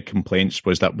of my big complaints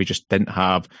was that we just didn't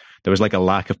have, there was like a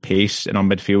lack of pace in our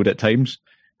midfield at times.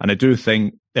 And I do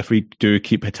think if we do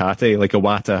keep Hatate, like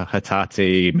Iwata,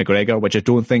 Hatate, McGregor, which I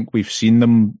don't think we've seen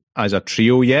them as a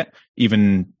trio yet,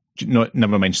 even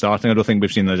never mind starting, I don't think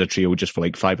we've seen them as a trio just for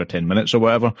like 5 or 10 minutes or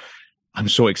whatever. I'm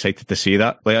so excited to see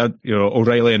that. Like,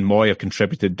 O'Reilly and Moy have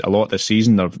contributed a lot this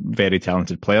season. They're very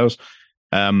talented players.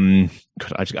 I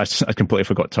completely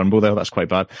forgot Turnbull there. That's quite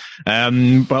bad.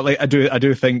 But like, I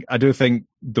do think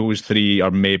those three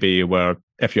are maybe where,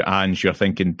 if you're Ange, you're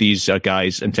thinking these are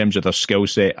guys in terms of their skill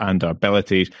set and their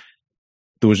abilities.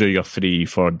 Those are your three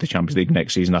for the Champions League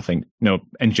next season. I think,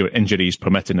 injuries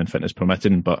permitting and fitness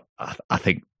permitting, but I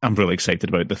think I'm really excited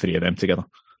about the three of them together.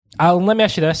 Alan, let me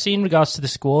ask you this, in regards to the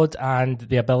squad and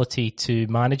the ability to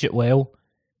manage it well,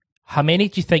 how many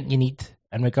do you think you need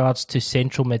in regards to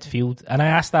central midfield? And I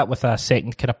asked that with a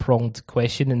second kind of pronged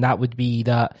question, and that would be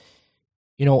that,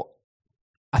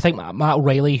 I think Matt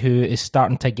O'Reilly, who is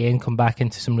starting to again come back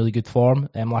into some really good form,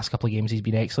 last couple of games he's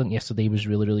been excellent. Yesterday was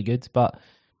really, really good. But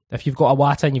if you've got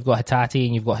Iwata and you've got Hatate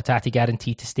and you've got Hatate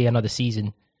guaranteed to stay another season,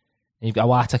 and you've got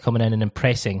Iwata coming in and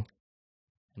impressing,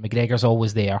 and McGregor's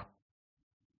always there.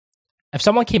 If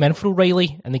someone came in for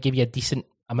O'Reilly and they gave you a decent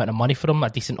amount of money for him, a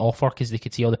decent offer because they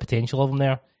could see all the potential of him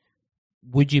there,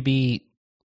 would you be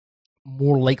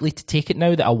more likely to take it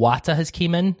now that Iwata has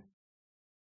came in?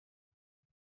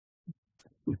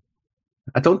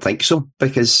 I don't think so,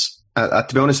 because to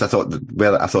be honest, I thought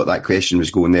that question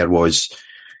was going there was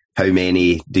how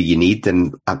many do you need?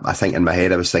 And I think in my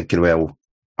head I was thinking, well,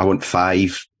 I want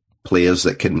 5 players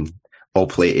that can all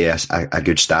play to a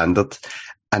good standard.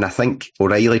 And I think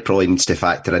O'Reilly probably needs to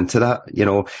factor into that.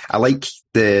 I like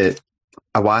the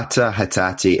Iwata,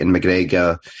 Hatate and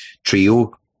McGregor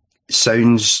trio.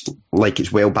 Sounds like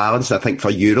it's well balanced. I think for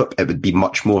Europe, it would be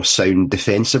much more sound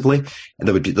defensively. And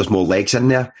there's more legs in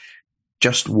there.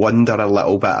 Just wonder a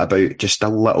little bit about just a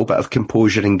little bit of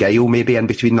composure and guile maybe in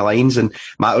between the lines. And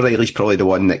Matt O'Reilly's probably the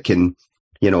one that can,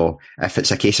 if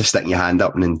it's a case of sticking your hand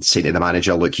up and saying to the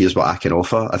manager, look, here's what I can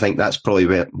offer. I think that's probably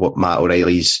what Matt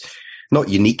O'Reilly's not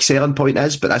unique selling point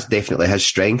is, but that's definitely his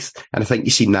strength. And I think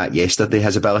you've seen that yesterday.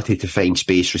 His ability to find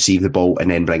space, receive the ball, and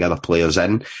then bring other players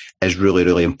in is really,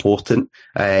 really important.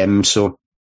 So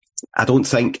I don't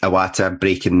think Iwata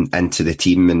breaking into the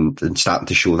team and starting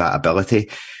to show that ability,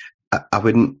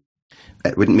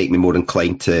 it wouldn't make me more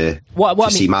inclined to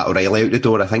see Matt O'Reilly out the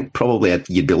door. I think probably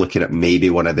you'd be looking at maybe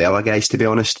one of the other guys, to be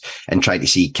honest, and trying to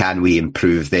see, can we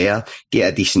improve there,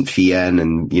 get a decent fee in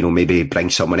and, maybe bring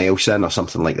someone else in or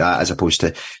something like that, as opposed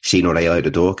to seeing O'Reilly out the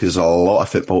door, because there's a lot of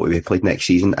football to be played next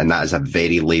season, and that is a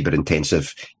very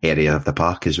labour-intensive area of the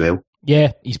park as well.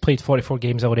 Yeah, he's played 44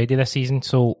 games already this season,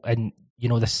 so, and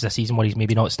this is a season where he's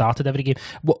maybe not started every game.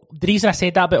 Well, the reason I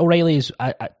said that about O'Reilly is,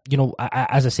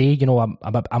 as I say,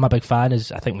 I'm a big fan,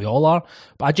 as I think we all are.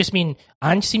 But I just mean,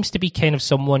 Ange seems to be kind of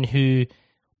someone who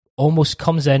almost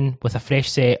comes in with a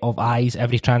fresh set of eyes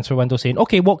every transfer window, saying,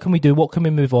 "Okay, what can we do? What can we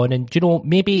move on?" And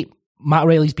maybe Matt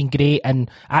O'Reilly's been great, and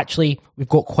actually we've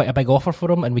got quite a big offer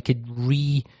for him, and we could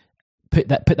put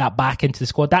that back into the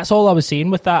squad. That's all I was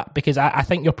saying with that, because I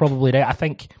think you're probably right. I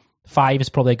think 5 is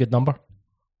probably a good number.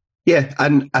 Yeah,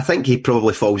 and I think he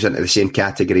probably falls into the same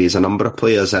category as a number of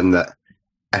players, in that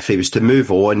if he was to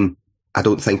move on, I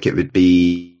don't think it would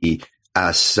be a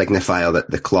signifier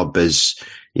that the club is,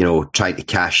 trying to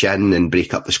cash in and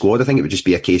break up the squad. I think it would just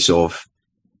be a case of,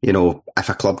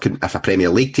 if a Premier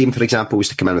League team, for example, was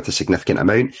to come in with a significant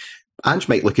amount, Ange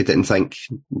might look at it and think,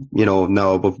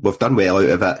 no, we've done well out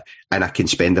of it and I can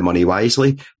spend the money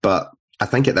wisely. But I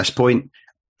think at this point,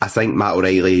 I think Matt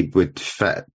O'Reilly would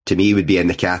fit, to me, would be in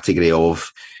the category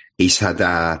of he's had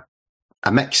a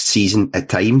mixed season at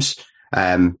times,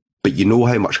 but you know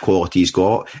how much quality he's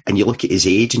got, and you look at his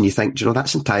age and you think, you know,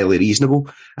 that's entirely reasonable.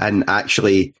 And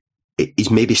actually,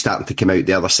 he's maybe starting to come out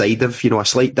the other side of, you know, a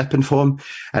slight dip in form.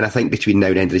 And I think between now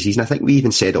and the end of the season, I think we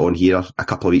even said it on here a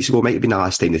couple of weeks ago, might have been the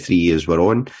last time the 3 years were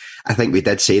on. I think we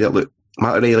did say that, look,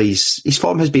 Matt O'Reilly's his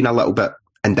form has been a little bit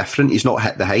indifferent. He's not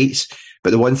hit the heights. But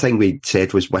the one thing we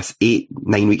said was with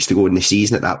 8-9 weeks to go in the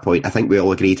season at that point, I think we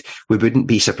all agreed we wouldn't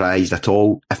be surprised at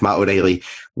all if Matt O'Reilly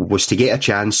was to get a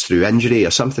chance through injury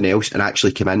or something else and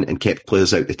actually come in and kept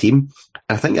players out the team.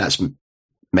 And I think that's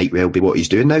might well be what he's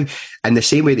doing now. In the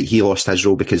same way that he lost his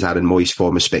role because Aaron Moyes'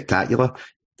 form is spectacular,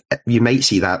 you might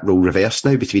see that role reversed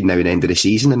now between now and the end of the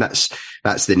season. And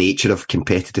that's the nature of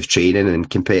competitive training and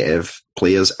competitive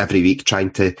players every week trying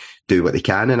to do what they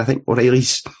can. And I think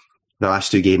O'Reilly's the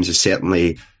last 2 games has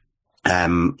certainly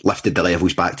lifted the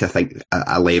levels back to, I think,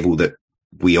 a level that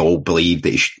we all believe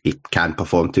that he can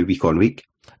perform to week on week.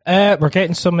 We're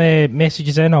getting some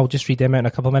messages in. I'll just read them out in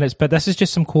a couple of minutes. But this is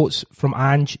just some quotes from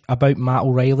Ange about Matt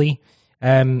O'Reilly.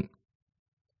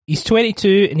 He's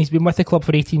 22 and he's been with the club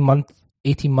for 18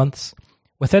 months.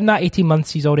 Within that 18 months,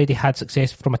 he's already had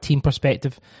success from a team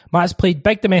perspective. Matt has played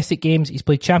big domestic games, he's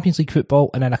played Champions League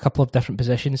football and in a couple of different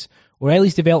positions.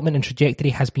 O'Reilly's development and trajectory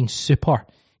has been super.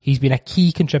 He's been a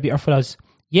key contributor for us.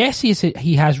 Yes,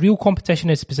 he has real competition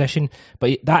in his position,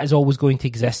 but that is always going to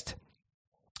exist.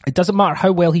 It doesn't matter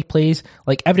how well he plays,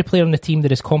 like every player on the team,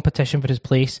 there is competition for his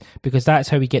place, because that's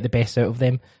how we get the best out of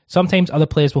them. Sometimes other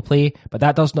players will play, but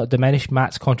that does not diminish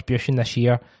Matt's contribution this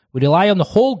year. We rely on the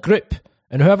whole group,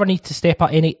 and whoever needs to step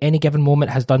up any given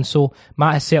moment has done so.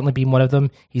 Matt has certainly been one of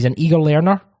them. He's an eager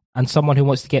learner and someone who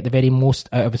wants to get the very most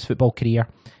out of his football career.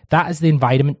 That is the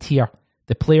environment here.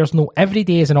 The players know every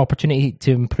day is an opportunity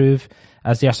to improve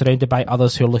as they are surrounded by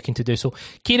others who are looking to do so.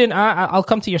 Kieran, I'll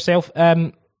come to yourself.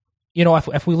 You know,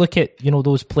 if we look at, you know,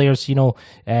 those players, you know,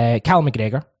 Callum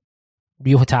McGregor,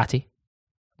 Rio Hatate,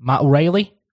 Matt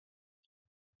O'Reilly,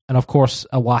 and of course,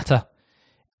 Iwata.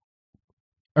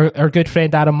 Our good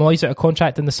friend Aaron Moyes out of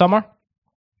contract in the summer.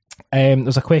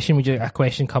 There's a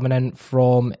question coming in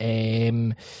from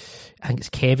I think it's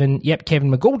Kevin. Yep,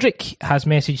 Kevin McGoldrick has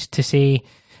messaged to say,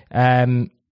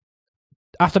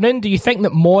 afternoon, do you think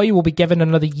that Moy will be given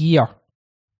another year?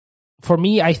 For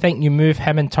me, I think you move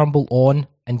him and Turnbull on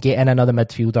and get in another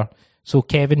midfielder. So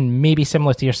Kevin, maybe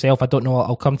similar to yourself, I don't know,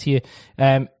 I'll come to you.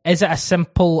 Is it as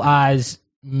simple as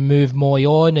move Moy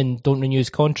on and don't renew his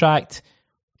contract?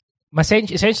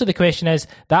 Essentially, the question is,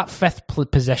 that fifth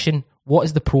position, what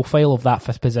is the profile of that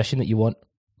fifth position that you want?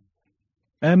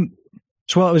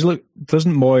 So I was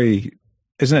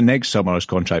isn't it next summer his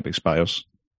contract expires?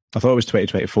 I thought it was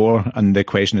 2024, and the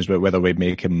question is about whether we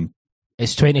make him...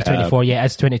 It's 2024,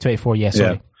 it's 2024, yeah,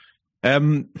 sorry. Yeah.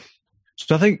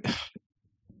 So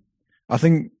I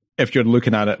think if you're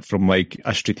looking at it from like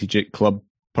a strategic club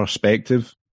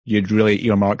perspective, you'd really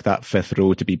earmark that fifth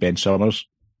row to be Ben Summers.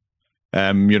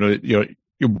 You know, you're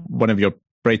one of your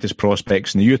brightest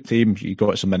prospects in the youth team. He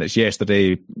got some minutes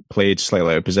yesterday, played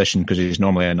slightly out of position because he's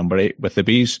normally a number 8 with the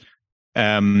Bees.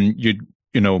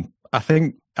 I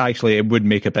think actually it would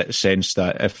make a bit of sense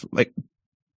that if, like,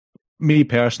 me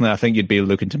personally, I think you'd be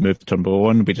looking to move Turnbull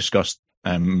on. We discussed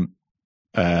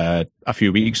a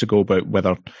few weeks ago about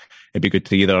whether it'd be good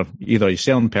to either you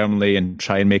sell him permanently and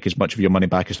try and make as much of your money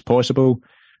back as possible.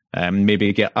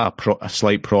 Maybe get a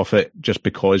slight profit just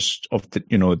because of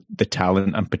the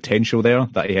talent and potential there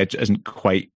that he isn't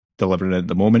quite delivering at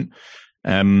the moment.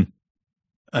 And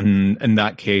in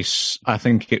that case, I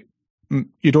think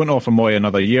you don't offer Moy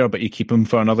another year, but you keep him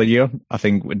for another year. I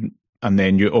think, and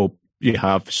then you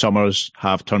have Summers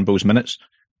have Turnbull's minutes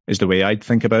is the way I'd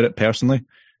think about it personally.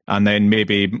 And then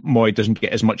maybe Moy doesn't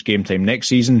get as much game time next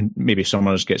season. Maybe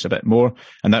Summers gets a bit more,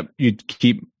 and that you'd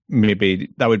keep. Maybe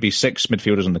that would be 6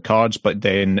 midfielders on the cards, but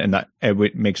then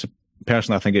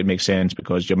personally, I think it makes sense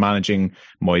because you're managing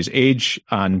Moy's age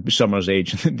and Summers'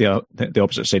 age, the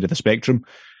opposite side of the spectrum.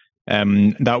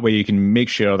 That way you can make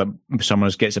sure that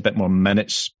Summers gets a bit more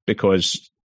minutes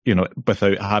because,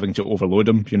 without having to overload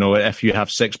him. If you have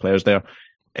 6 players there,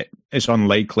 it's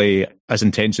unlikely, as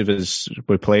intensive as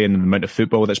we're playing and the amount of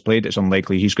football that's played, it's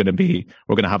unlikely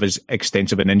we're going to have as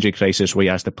extensive an injury crisis where he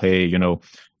has to play,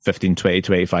 15, 20,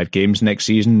 25 games next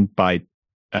season by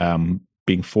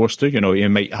being forced to. You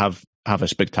might have a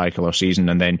spectacular season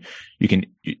and then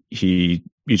you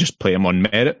just play him on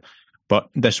merit. But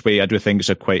this way, I do think it's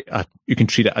you can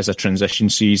treat it as a transition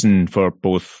season for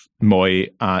both Moy.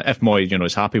 If Moy,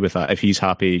 is happy with that, if he's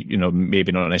happy,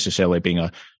 maybe not necessarily being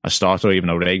a starter or even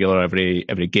a regular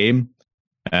every game,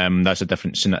 That's a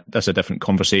different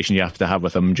conversation you have to have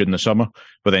with him during the summer.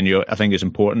 But then I think it's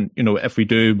important, if we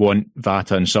do want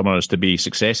Vata and Summers to be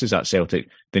successes at Celtic,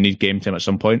 they need game time at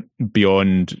some point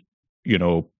beyond,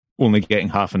 only getting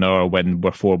half an hour when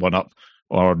we're 4-1 up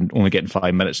or only getting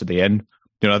 5 minutes at the end.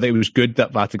 I think it was good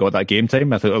that Vata got that game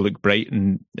time. I thought it looked bright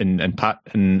and pat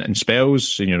in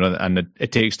spells, and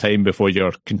it takes time before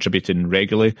you're contributing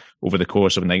regularly over the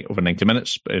course of over 90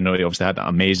 minutes. But, he obviously had that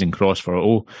amazing cross for a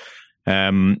goal.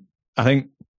 I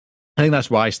think that's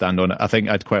why I stand on it. I think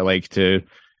I'd quite like to.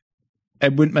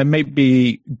 It might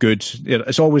be good.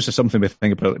 It's always something we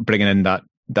think about, bringing in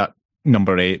that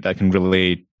number 8 that can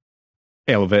really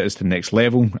elevate us to the next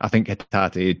level. I think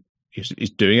Hatate is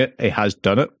doing it. He has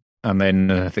done it. And then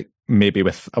I think maybe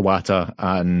with Iwata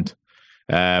and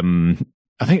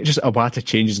I think just Iwata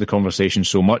changes the conversation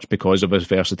so much because of his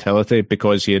versatility,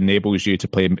 because he enables you to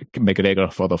play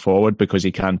McGregor further forward because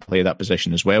he can play that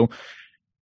position as well.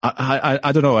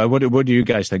 I don't know. What do you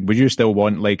guys think? Would you still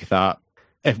want like that?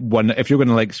 If you're going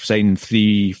to like sign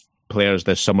 3 players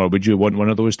this summer, would you want one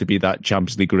of those to be that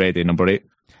Champions League ready number 8?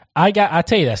 I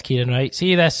tell you this, Kieran, right?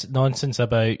 See this nonsense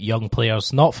about young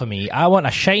players, not for me. I want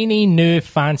a shiny, new,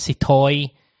 fancy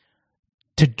toy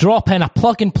to drop in a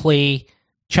plug-and-play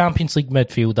Champions League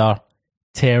midfielder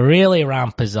to really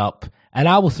ramp us up. And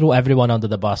I will throw everyone under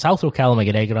the bus. I'll throw Callum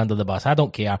McGregor under the bus. I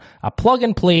don't care. A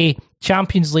plug-and-play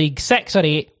Champions League 6 or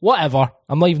 8, whatever.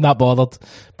 I'm not even that bothered.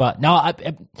 But no,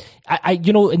 I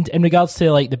in regards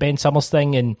to like the Ben Summers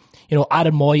thing and,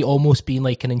 Aaron Moy almost being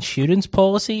like an insurance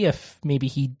policy if maybe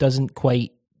he doesn't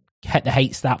quite hit the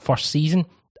heights that first season.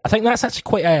 I think that's actually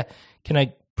quite a kind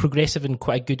of progressive and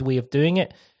quite a good way of doing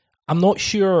it. I'm not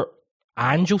sure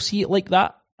Ange will see it like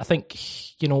that. I think,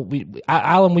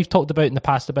 Alan, we've talked about in the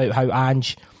past about how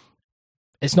Ange,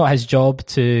 it's not his job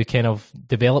to kind of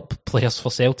develop players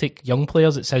for Celtic, young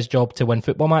players. It's his job to win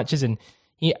football matches. And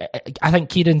I think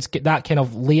Kieran's that kind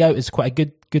of layout is quite a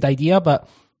good idea, but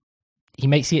he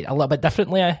might see it a little bit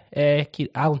differently,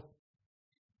 Alan.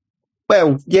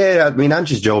 Well, yeah, I mean,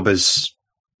 Ange's job is,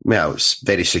 it's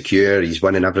very secure. He's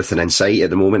winning everything in sight at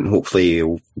the moment. Hopefully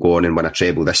he'll go on and win a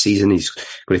treble this season. He's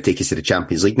going to take us to the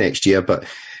Champions League next year. But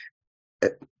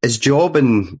his job,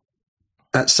 and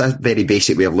that's a very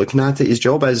basic way of looking at it, his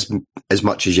job is as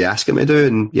much as you ask him to do.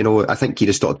 And, I think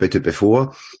Kira's talked about it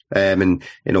before.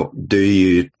 Do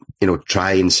you,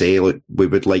 try and say, look,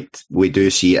 we do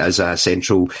see it as a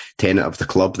central tenet of the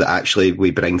club that actually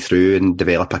we bring through and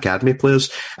develop academy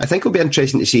players. I think it'll be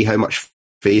interesting to see how much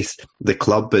faith the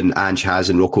club and Ange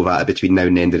has in Rocco Vata between now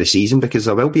and the end of the season, because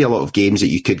there will be a lot of games that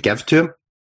you could give to him.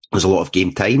 There's a lot of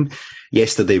game time.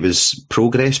 Yesterday was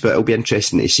progress, but it'll be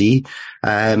interesting to see.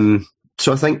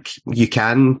 So I think you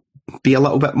can be a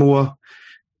little bit more,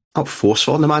 not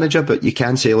forceful on the manager, but you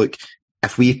can say, look,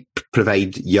 if we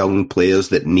provide young players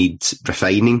that need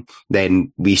refining,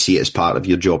 then we see it as part of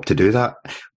your job to do that.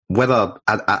 Whether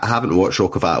I haven't watched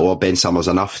Rocco Vata or Ben Summers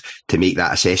enough to make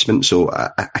that assessment, so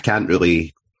I can't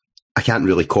really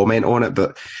comment on it.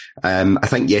 But I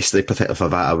think yesterday, particularly for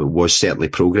Vata, was certainly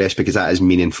progress because that is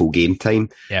meaningful game time.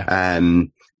 Yeah.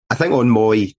 I think on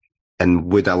Moy,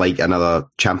 and would I like another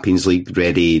Champions League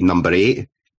ready number 8?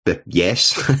 But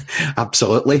yes,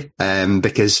 absolutely.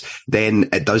 Because then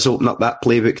it does open up that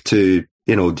playbook to,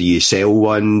 do you sell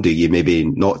one? Do you maybe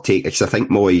not take? Because I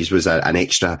think Moyes was an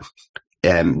extra.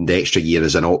 The extra year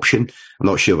is an option. I'm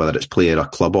not sure whether it's player or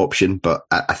club option, but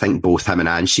I think both him and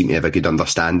Ange seem to have a good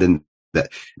understanding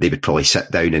that they would probably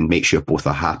sit down and make sure both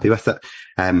are happy with it.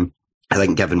 I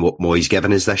think given what Moyes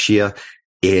given us this year,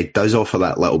 it does offer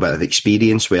that little bit of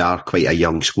experience. We are quite a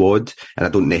young squad, and I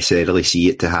don't necessarily see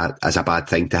it as a bad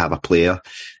thing to have a player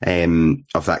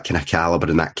of that kind of calibre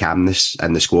and that calmness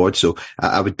in the squad. So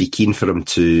I would be keen for him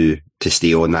to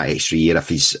stay on that extra year if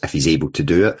he's able to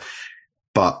do it.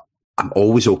 But I'm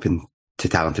always open to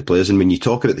talented players. And when you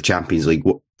talk about the Champions League,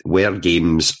 where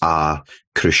games are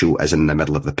crucial is in the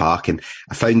middle of the park. And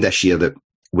I found this year that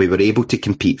we were able to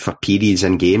compete for periods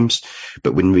in games,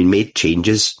 but when we made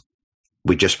changes,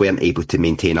 we just weren't able to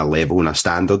maintain our level and our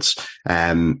standards.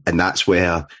 And that's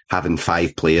where having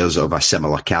 5 players of a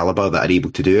similar calibre that are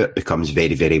able to do it becomes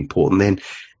very, very important then.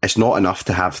 It's not enough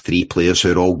to have 3 players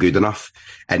who are all good enough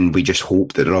and we just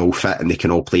hope that they're all fit and they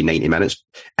can all play 90 minutes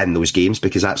in those games,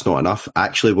 because that's not enough.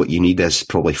 Actually, what you need is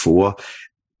probably 4,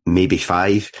 maybe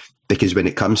 5, because when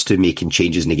it comes to making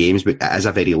changes in the games, but it is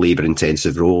a very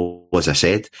labour-intensive role, as I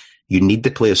said, you need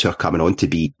the players who are coming on to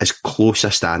be as close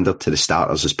a standard to the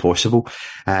starters as possible.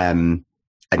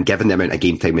 and given the amount of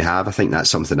game time we have, I think that's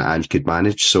something that Ange could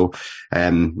manage. So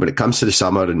when it comes to the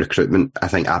summer and recruitment, I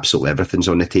think absolutely everything's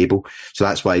on the table. So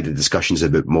that's why the discussions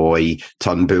about Moy,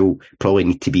 Turnbull probably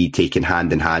need to be taken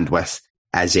hand in hand with,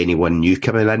 is anyone new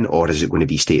coming in, or is it going to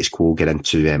be status quo get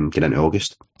into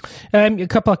August? A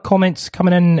couple of comments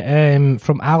coming in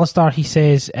from Alistair. He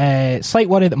says, slight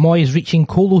worry that Moy is reaching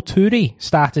Kolo Toure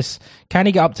status. Can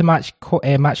he get up to match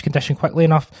condition quickly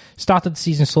enough? Started the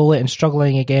season slowly and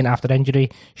struggling again after injury.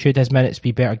 Should his minutes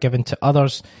be better given to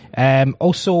others?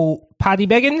 Also, Paddy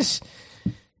Biggins,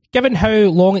 given how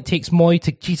long it takes Moy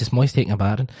to... Jesus, Moy's taking a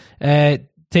baron.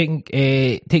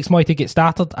 Takes Moy to get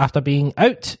started after being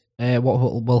out.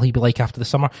 What will he be like after the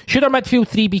summer? Should our midfield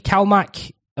three be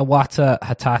Kalmak, Iwata,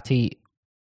 Hatate,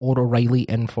 or O'Reilly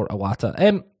in for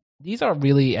Iwata? These are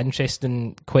really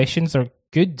interesting questions. They're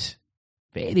good,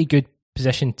 very good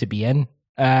position to be in.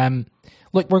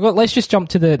 Look, let's just jump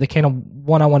to the kind of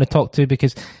one I want to talk to,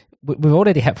 because we've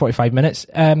already hit 45 minutes.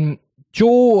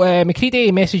 Joe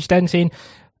McCready messaged in saying,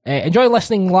 enjoy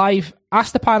listening live.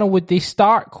 Ask the panel, would they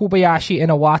start Kobayashi and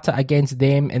Iwata against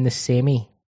them in the semi?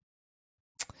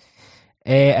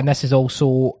 And this is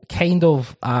also kind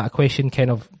of a question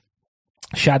kind of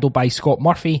shadowed by Scott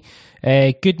Murphy.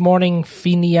 Good morning,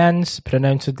 Fenians,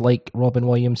 pronounced like Robin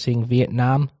Williams saying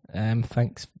Vietnam.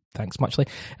 Thanks muchly.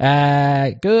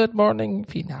 Good morning,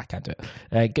 I can't do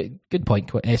it. Good point,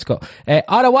 Scott.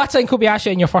 Are Iwata and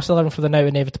Kobayashi in your first 11 for the now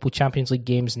inevitable Champions League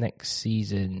games next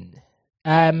season?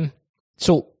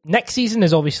 So next season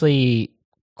is obviously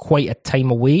quite a time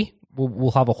away.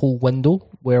 We'll have a whole window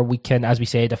where we can, as we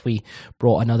said, if we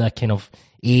brought another kind of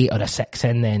 8 or a 6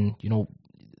 in, then, you know,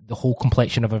 the whole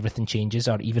complexion of everything changes,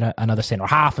 or even another centre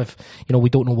half if, you know, we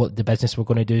don't know what the business we're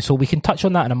going to do. So we can touch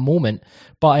on that in a moment.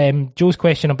 But Joe's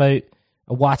question about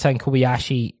Iwata and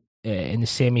Kobayashi in the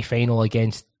semi-final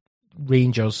against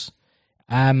Rangers.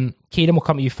 Kieran, we'll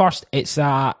come to you first. It's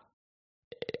a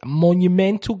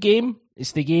monumental game.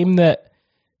 It's the game that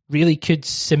really could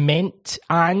cement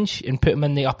Ange and put him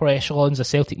in the upper echelons of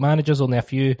Celtic managers. Only a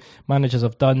few managers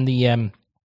have done the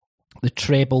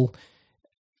treble.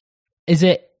 Is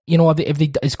it, you know,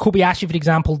 is Kobayashi, for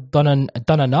example, done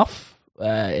enough?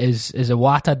 Is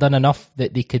Iwata done enough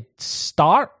that they could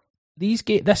start this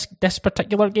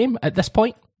particular game at this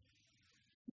point?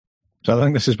 So I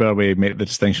think this is where we make the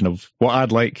distinction of what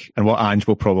I'd like and what Ange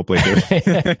will probably do.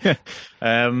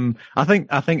 I think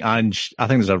Ange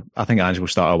will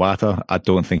start Iwata. I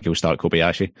don't think he'll start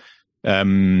Kobayashi.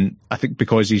 I think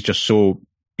because he's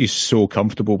so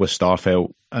comfortable with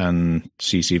Starfelt and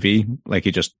CCV, like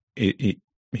he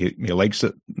likes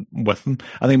it with them.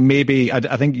 I think maybe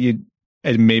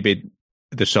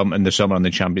the summer in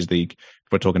the Champions League,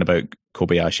 if we're talking about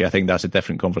Kobayashi, I think that's a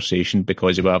different conversation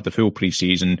because he will have the full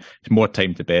pre-season, it's more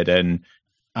time to bed in,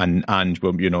 and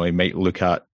will, you know, he might look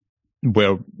at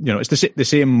where, you know, it's the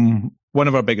same. One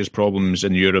of our biggest problems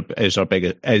in Europe is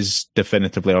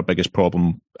definitively our biggest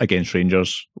problem against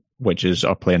Rangers, which is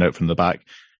our playing out from the back.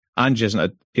 Ange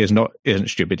isn't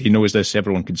stupid. He knows this.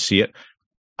 Everyone can see it.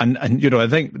 And you know, I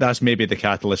think that's maybe the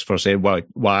catalyst for saying why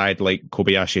I'd like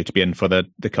Kobayashi to be in for the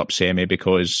cup semi,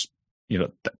 because, you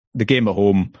know, the game at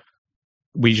home,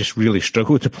 we just really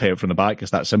struggled to play it from the back.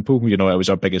 It's that simple. You know, it was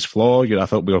our biggest flaw. You know, I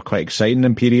thought we were quite exciting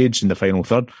in periods in the final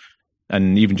third,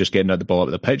 and even just getting out the ball up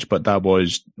the pitch. But that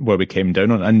was where we came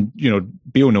down on. And, you know,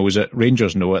 Beale knows it.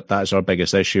 Rangers know it. That's our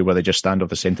biggest issue, where they just stand off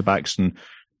the centre backs and,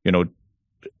 you know,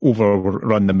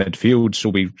 overrun the midfield, so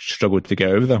we struggled to get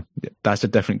out of there. That's a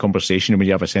different conversation when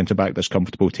you have a centre back that's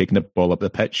comfortable taking the ball up the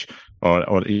pitch,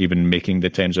 or even making the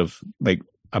kinds of like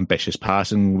ambitious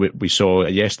passing we saw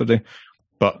yesterday.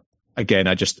 But again,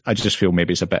 I just feel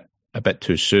maybe it's a bit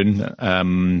too soon.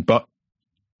 But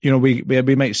you know,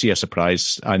 we might see a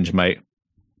surprise. Ange might,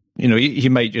 you know, he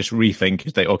might just rethink.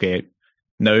 It's like, okay,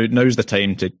 now's the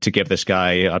time to give this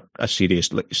guy a serious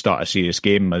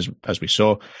game, as we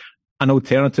saw. An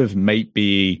alternative might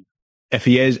be, if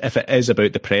it is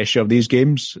about the pressure of these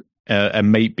games, it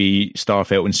might be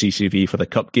Starfelt and CCV for the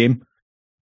cup game,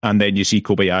 and then you see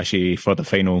Kobayashi for the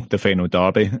final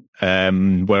derby,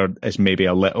 where it's maybe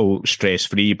a little stress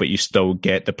free, but you still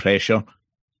get the pressure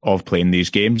of playing these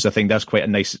games. I think that's quite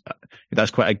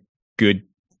a good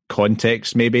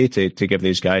context maybe to give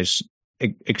these guys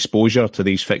exposure to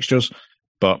these fixtures.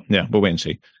 But yeah, we'll wait and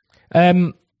see.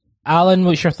 Alan,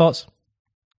 what's your thoughts?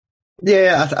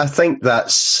 Yeah, I think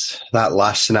that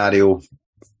last scenario,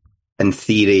 in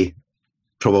theory,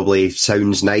 probably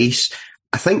sounds nice.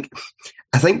 I think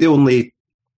the only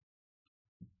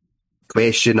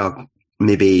question or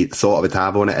maybe thought I would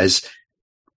have on it is,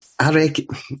 I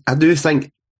do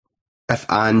think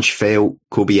if Ange felt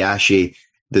Kobayashi,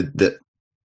 that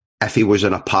if he was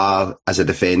on a par as a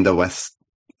defender with,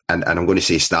 and I'm going to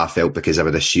say Starfelt because I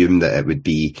would assume that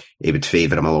it would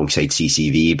favour him alongside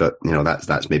CCV, but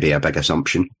that's maybe a big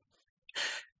assumption.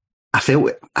 I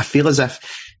feel as if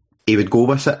he would go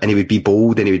with it and he would be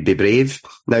bold and he would be brave.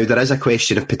 Now, there is a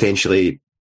question of potentially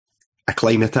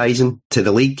acclimatising to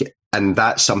the league, and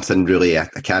that's something really I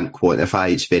can't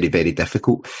quantify. It's very, very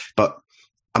difficult. But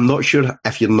I'm not sure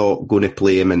if you're not going to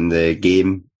play him in the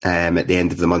game at the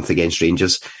end of the month against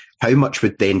Rangers, how much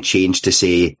would then change to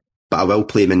say, but I will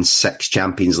play him in 6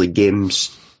 Champions League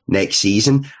games next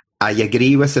season? I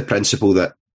agree with the principle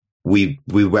that we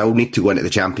will need to go into the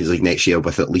Champions League next year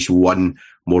with at least one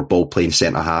more ball playing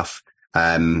centre half.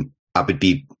 I would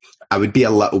be a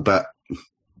little bit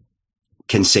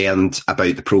concerned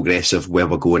about the progress of where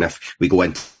we're going if we go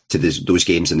into those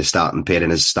games in the starting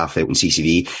pairing as Starfelt and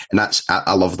CCV. And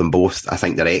I love them both. I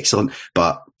think they're excellent.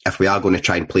 But if we are going to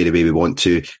try and play the way we want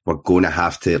to, we're going to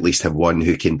have to at least have one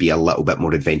who can be a little bit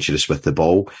more adventurous with the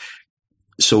ball.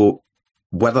 So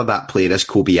whether that player is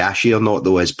Kobayashi or not,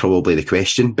 though, is probably the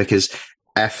question, because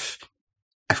if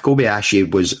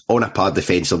Kobayashi was on a par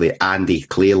defensively and he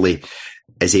clearly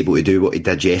is able to do what he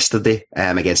did yesterday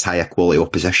against higher quality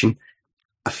opposition,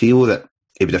 I feel that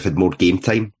he would have had more game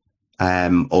time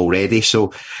already.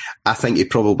 So I think he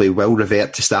probably will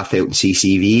revert to Starfelt and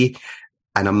CCV.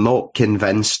 And I'm not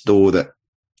convinced, though, that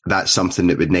that's something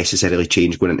that would necessarily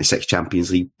change going into 6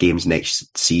 Champions League games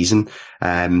next season.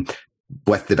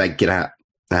 With the big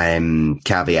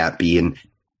caveat being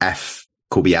if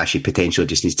Kobayashi potentially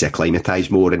just needs to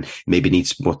acclimatise more and maybe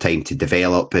needs more time to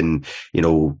develop and,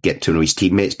 get to know his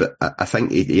teammates. But I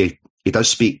think he does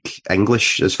speak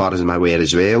English as far as I'm aware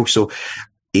as well. So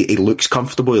he looks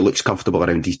comfortable. He looks comfortable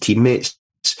around his teammates.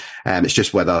 It's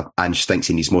just whether Ange thinks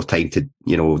he needs more time to,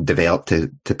 develop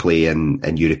to play in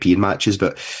European matches.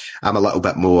 But I'm a little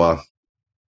bit more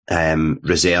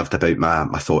reserved about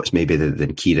my thoughts maybe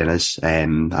than Kieran is.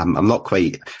 I'm not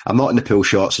in the pool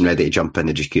shots and ready to jump in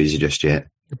the jacuzzi just yet.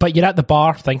 But you're at the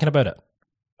bar thinking about it.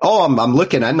 Oh, I'm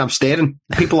looking in. I'm staring.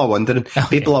 People are wondering. Okay.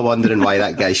 People are wondering why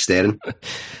that guy's staring.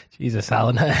 Jesus,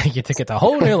 Alan, you took it to a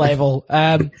whole new level.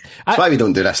 That's why we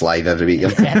don't do this live every week.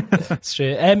 Yeah, that's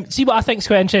true. See, what I think is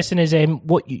quite interesting is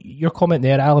what your comment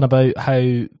there, Alan, about how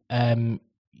you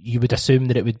would assume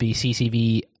that it would be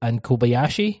CCV and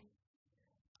Kobayashi.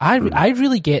 I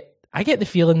get the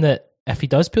feeling that if he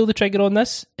does pull the trigger on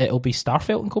this, it'll be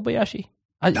Starfelt and Kobayashi.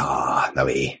 No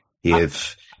way.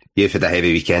 You've had a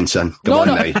heavy weekend, son. Come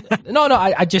on now. No.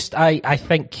 I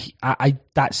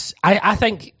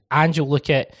think Ange will look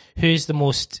at who's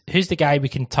the guy we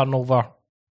can turn over.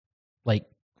 Like,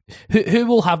 who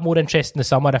will have more interest in the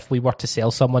summer if we were to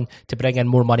sell someone to bring in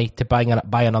more money to buy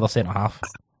another centre half.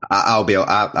 I'll be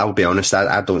honest.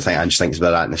 I don't think Ange thinks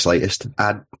about that in the slightest.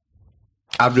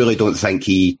 I really don't think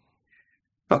he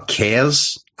not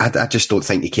cares. I just don't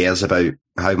think he cares about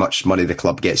how much money the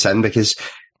club gets in, because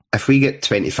if we get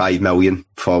 25 million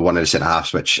for one of the centre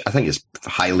halves, which I think is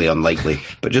highly unlikely,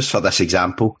 but just for this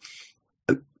example,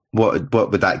 what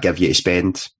would that give you to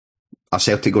spend? Are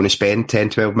Celtic going to spend 10,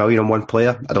 12 million on one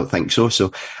player? I don't think so.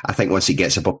 So I think once it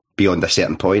gets beyond a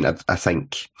certain point, I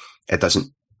think it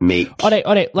doesn't make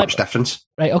much difference.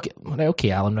 Right,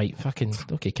 okay, Alan, right,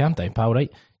 okay, calm down, pal,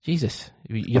 right? Jesus,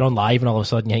 you're on live and all of a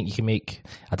sudden you think you can make,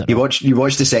 I don't know. You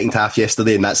watched the second half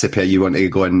yesterday and that's the pair you want to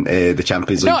go in the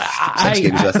Champions League 6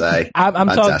 games with.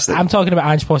 I'm talking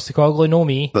about Ange Postecoglou, no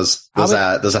me. There's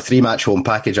a 3-match home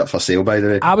package up for sale, by the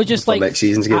way. I would just like next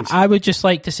season's games. I would just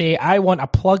like to say I want a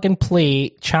plug and play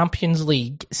Champions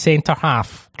League centre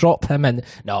half. Drop him in.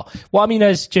 No, what I mean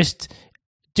is just,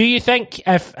 do you think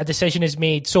if a decision is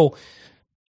made, so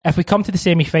if we come to the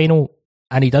semi-final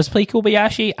and he does play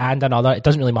Kobayashi and another, it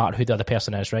doesn't really matter who the other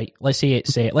person is, right? Let's say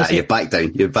it's you're back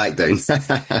down. You're back down.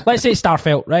 Let's say it's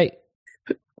Starfelt, right?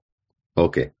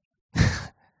 Okay.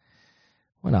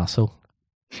 What an arsehole.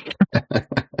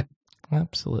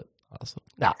 Absolute arsehole.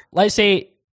 Now, let's say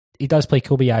he does play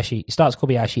Kobayashi. He starts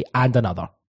Kobayashi and another.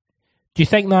 Do you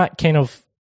think that kind of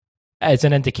is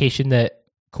an indication that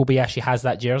Kobayashi has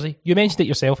that jersey? You mentioned it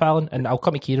yourself, Alan, and I'll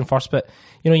come to Kieran first, but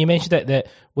you mentioned it that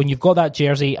when you've got that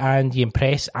jersey and you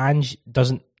impress, Ange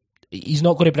he's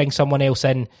not going to bring someone else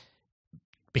in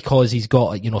because he's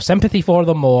got sympathy for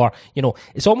them, or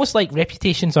it's almost like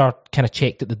reputations are kind of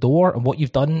checked at the door, and what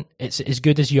you've done, it's as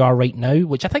good as you are right now,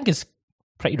 which I think is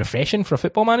pretty refreshing for a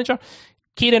football manager.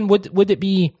 Kieran, would it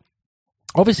be,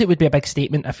 obviously it would be a big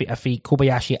statement if he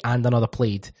Kobayashi and another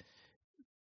played.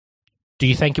 Do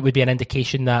you think it would be an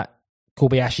indication that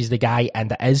Kobayashi's the guy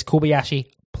and it is Kobayashi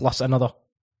plus another?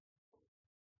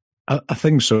 I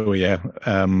think so, yeah.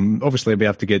 Obviously, we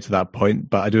have to get to that point,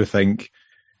 but I do think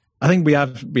I think we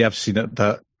have seen it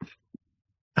that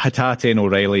Hatate and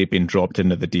O'Reilly being dropped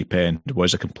into the deep end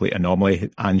was a complete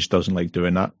anomaly. Ange doesn't like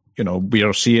doing that. We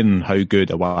are seeing how good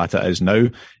Iwata is now,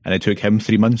 and it took him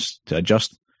 3 months to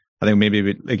adjust. I think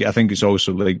maybe I think it's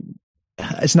also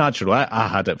it's natural. I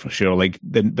had it for sure.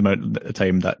 The amount of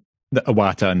time that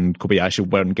Iwata and Kobayashi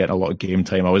weren't getting a lot of game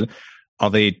time. Are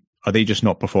they just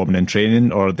not performing in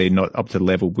training, or are they not up to the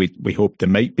level we hope they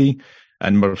might be?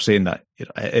 And we're saying that it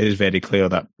is very clear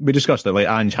that we discussed that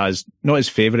Ange has not his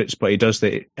favourites, but he does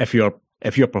that if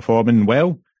you're performing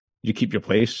well, you keep your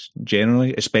place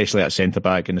generally, especially at centre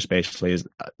back and especially as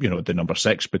the number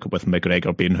 6, because with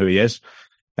McGregor being who he is.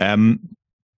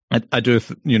 I do,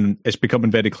 it's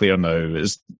becoming very clear now.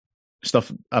 Is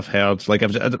stuff I've heard.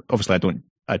 Obviously,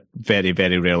 I very,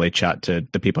 very rarely chat to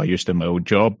the people I used to in my old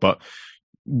job, but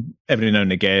every now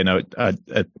and again, I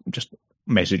just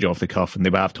message off the cuff, and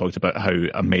they have talked about how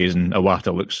amazing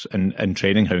Iwata looks in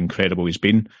training, how incredible he's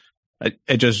been.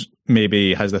 It just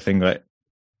maybe has the thing that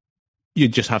you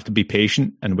just have to be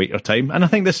patient and wait your time. And I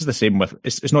think this is the same with,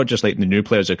 it's not just like the new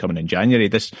players that are coming in January.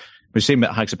 This was the same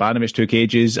that Haksabanovic took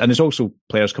ages, and there's also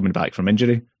players coming back from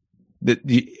injury.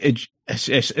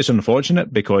 It's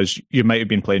unfortunate because you might have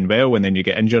been playing well and then you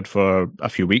get injured for a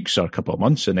few weeks or a couple of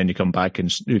months, and then you come back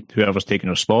and whoever's taking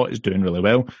your spot is doing really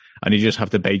well, and you just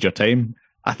have to bide your time.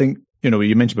 I think,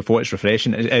 you mentioned before, it's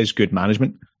refreshing. It is good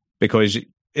management, because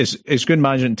it's good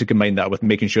management to combine that with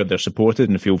making sure they're supported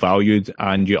and feel valued,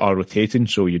 and you are rotating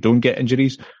so you don't get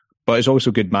injuries. But it's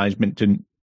also good management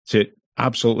to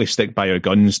absolutely stick by your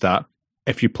guns, that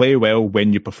if you play well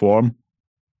when you perform,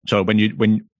 so when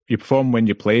you perform when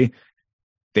you play,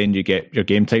 then you get your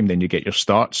game time, then you get your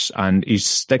starts, and he's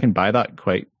sticking by that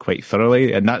quite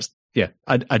thoroughly, and that's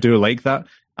I do like that.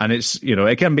 And it's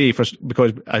it can be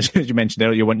because as you mentioned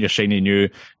earlier, you want your shiny new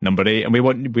number 8, and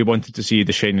we wanted to see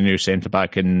the shiny new centre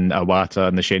back in Iwata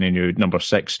and the shiny new number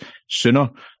 6 sooner.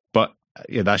 But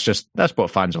that's what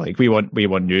fans are like. We want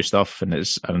new stuff, and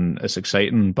it's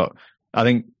exciting. But I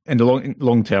think in the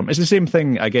long term, it's the same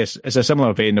thing. I guess it's a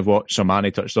similar vein of what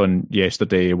Sermani touched on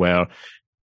yesterday, where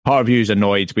part of you is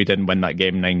annoyed we didn't win that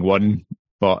game 9-1,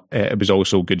 but it was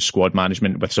also good squad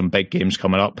management with some big games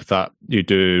coming up that you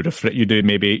do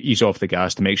maybe ease off the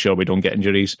gas to make sure we don't get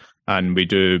injuries, and we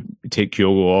do take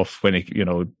Kyogo off when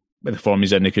with the form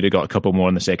he's in. They could have got a couple more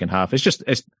in the second half. It's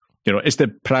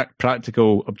the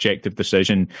practical, objective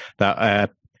decision that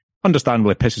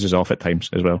understandably pisses us off at times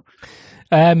as well.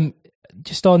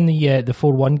 Just on the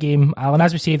 4-1 game, Alan,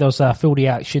 as we say, there's a full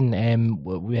reaction.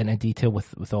 We went into detail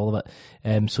with all of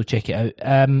it, so check it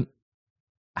out.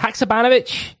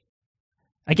 Haksabanovic,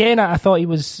 again, I thought he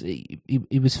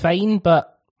was fine,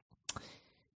 but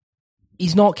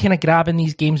he's not kind of grabbing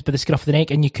these games by the scruff of the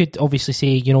neck. And you could obviously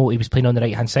say, he was playing on the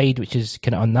right hand side, which is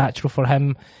kind of unnatural for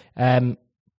him.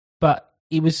 But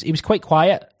he was quite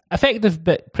quiet, effective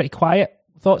but pretty quiet.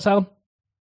 Thoughts, Alan?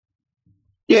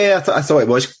 Yeah, I thought it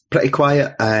was pretty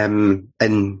quiet. And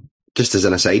just as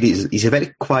an aside, he's a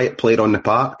very quiet player on the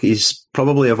park. He's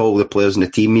probably, of all the players in the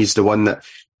team, he's the one that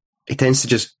he tends to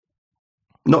just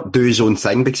not do his own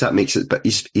thing, because that makes it. But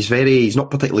he's not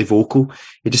particularly vocal.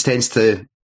 He just tends to,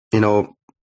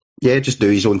 just do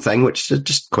his own thing, which is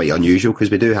just quite unusual,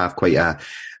 because we do have quite a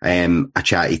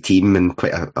chatty team and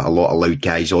quite a lot of loud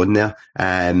guys on there.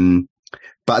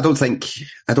 But I don't think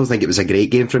it was a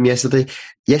great game from yesterday.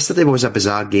 Yesterday was a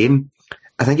bizarre game.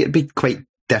 I think it'd be quite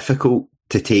difficult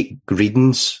to take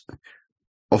readings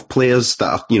of players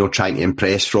that are, trying to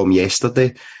impress from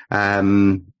yesterday.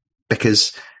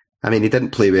 Because, he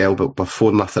didn't play well, but we're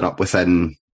 4-0 up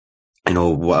within,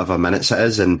 whatever minutes it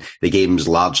is, and the game's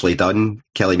largely done.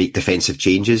 Kelly make defensive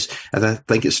changes. And I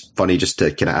think it's funny, just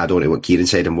to kind of add on to what Kieran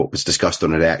said and what was discussed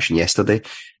on the reaction yesterday.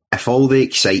 If all the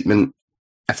excitement,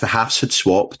 if the halves had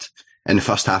swapped and the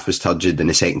first half was turgid and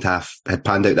the second half had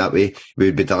panned out that way, we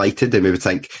would be delighted and we would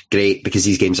think, great, because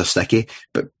these games are sticky.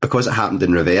 But because it happened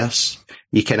in reverse,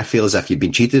 you kind of feel as if you'd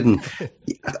been cheated. And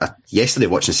yesterday,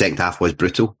 watching the second half was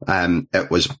brutal. It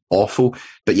was awful,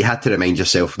 but you had to remind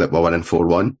yourself that we're winning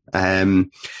 4-1.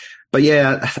 But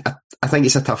yeah, I think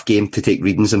it's a tough game to take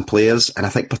readings on players, and I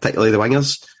think particularly the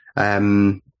wingers.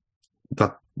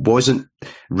 There wasn't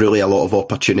really a lot of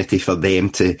opportunity for them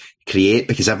to create,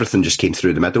 because everything just came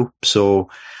through the middle. So,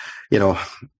 I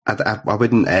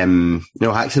wouldn't,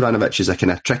 Haksabanovic is a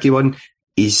kind of tricky one.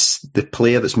 He's the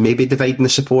player that's maybe dividing the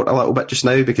support a little bit just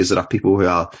now, because there are people who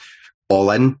are all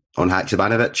in on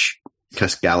Haksabanovic,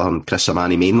 Chris Gallagher and Chris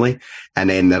Sermani mainly, and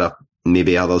then there are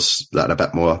maybe others that are a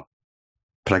bit more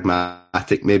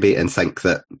pragmatic maybe and think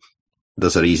that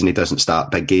there's a reason he doesn't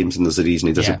start big games and there's a reason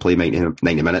he doesn't play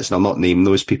 90 minutes, and I'll not name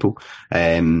those people.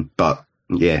 But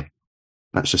yeah,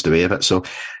 that's just the way of it. So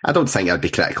I don't think I'd be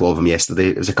critical of him yesterday.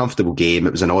 It was a comfortable game.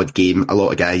 It was an odd game. A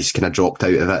lot of guys kind of dropped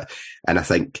out of it. And I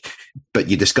think, but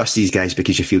you discuss these guys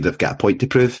because you feel they've got a point to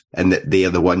prove and that they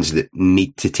are the ones that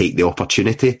need to take the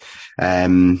opportunity.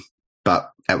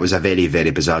 But it was a very, very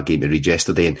bizarre game to read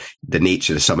yesterday, and the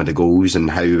nature of some of the goals and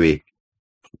how we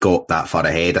got that far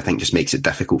ahead, I think just makes it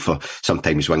difficult for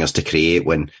sometimes wingers to create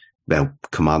when, well,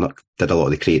 Kilmarnock did a lot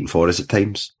of the creating for us at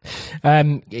times.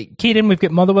 Kieran, we've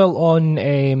got Motherwell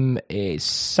on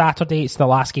Saturday. It's the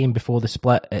last game before the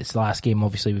split. It's the last game,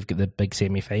 obviously, we've got the big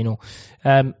semi-final.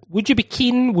 Would you be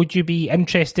keen? Would you be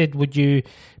interested? Would you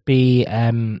be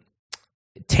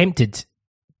tempted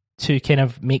to kind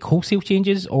of make wholesale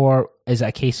changes? Or is it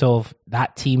a case of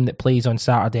that team that plays on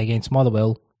Saturday against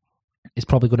Motherwell is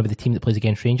probably going to be the team that plays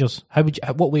against Rangers?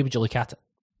 What way would you look at it?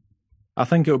 I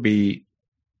think it'll be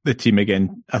the team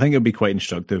again. I think it'll be quite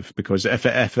instructive, because if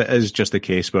it is just a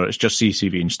case where it's just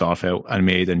CCV and Starfelt and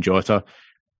Maid and Jota,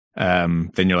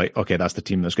 then you're like, okay, that's the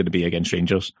team that's going to be against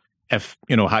Rangers. If,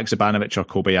 Haksabanovic or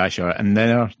Kobayashi are in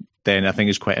there, then I think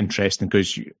it's quite interesting,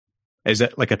 because is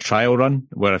it like a trial run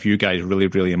where if you guys really,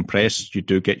 really impress, you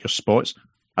do get your spots?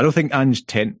 I don't think Ange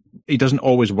he doesn't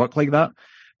always work like that,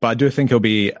 but I do think it'll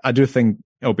be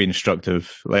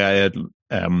instructive. Like I had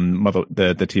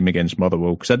the team against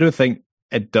Motherwell, because I do think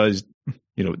it does,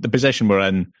 the position we're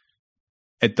in,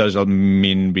 it does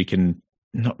mean we can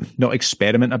not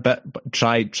experiment a bit, but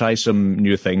try some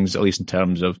new things, at least in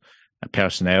terms of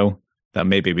personnel, that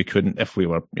maybe we couldn't if we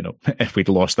were, if we'd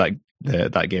lost that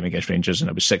game against Rangers and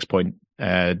it was 6 point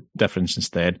difference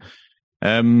instead.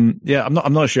 I'm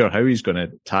not sure how he's going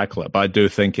to tackle it, but I do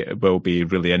think it will be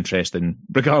really interesting,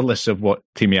 regardless of what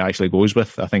team he actually goes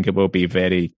with. I think it will be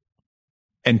very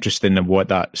interesting in what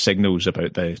that signals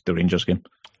about the Rangers game.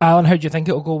 Alan, how do you think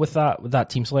it will go with that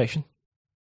team selection?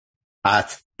 I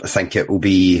think it will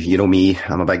be, me,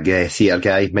 I'm a big theatre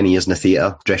guy, many years in the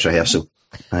theatre, dress rehearsal.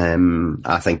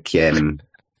 I think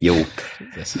you'll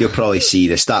probably see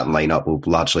the starting lineup will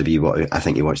largely be what I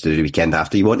think he wants to do the weekend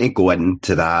after. You want to go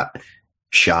into that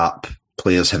sharp,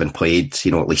 players having played,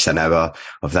 at least an hour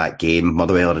of that game.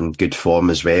 Motherwell are in good form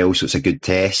as well, so it's a good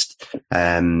test.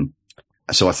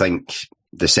 So I think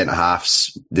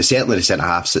certainly the centre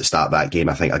halves that start that game,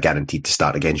 I think, are guaranteed to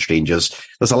start against Rangers.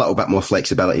 There's a little bit more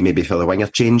flexibility maybe for the winger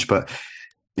change, but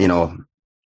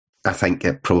I think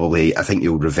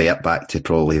you'll revert back to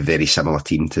probably a very similar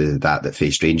team to that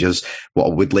faced Rangers. What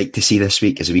I would like to see this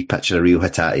week is a wee picture of Rio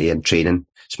Hatate in training,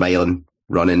 smiling,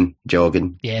 running,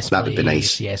 jogging. Yes, that please. Would be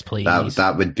nice. Yes, please.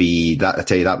 That would be that. I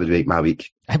tell you, that would make my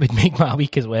week. It would make my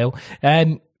week as well.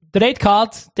 The red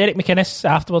card, Derek McInnes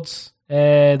afterwards.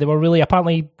 They were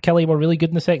apparently Kelly were really good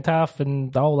in the second half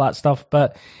and all that stuff,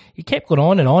 but he kept going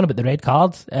on and on about the red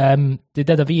card. They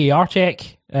did a VAR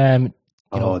check. The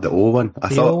O one. I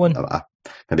thought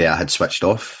maybe I had switched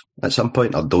off at some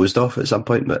point or dozed off at some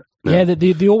point, but no. Yeah,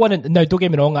 the O one. No, don't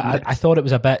get me wrong. I thought it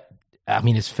was a bit. I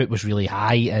mean, his foot was really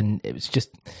high, and it was just.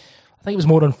 I think it was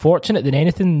more unfortunate than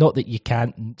anything. Not that you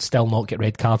can't still not get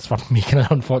red cards for making an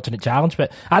unfortunate challenge,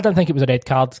 but I don't think it was a red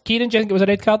card. Kieran, do you think it was a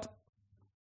red card?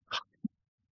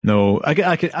 No,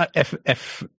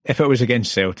 if it was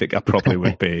against Celtic, I probably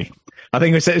would be. I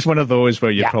think it's one of those where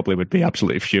you probably would be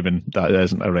absolutely fuming that it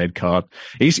isn't a red card.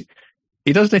 He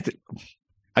doesn't.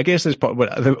 I guess there's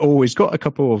he's got a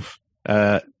couple of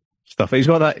stuff. He's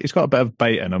got a bit of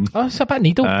bite in him. Oh, it's a bit of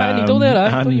needle there.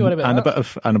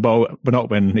 But not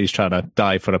when he's trying to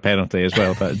dive for a penalty as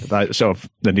well. That sort of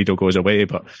the needle goes away.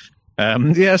 But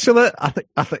so I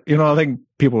think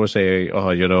people will say,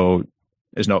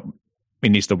 it's not. He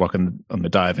needs to work on the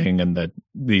diving and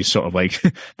these sort of like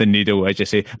the needle, as you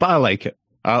say. But I like it.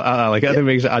 I like it. I think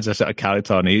it adds a sort of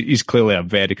character, and he's clearly a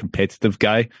very competitive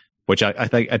guy, which I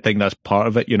think that's part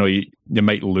of it. You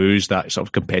might lose that sort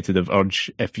of competitive urge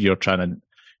if you're trying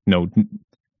to,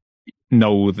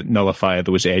 nullify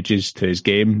those edges to his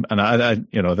game. And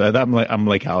I'm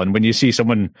like Alan. When you see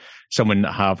someone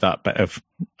have that bit of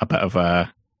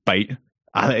a bite,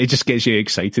 it just gets you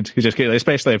excited.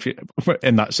 Especially if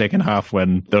in that second half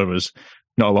when there was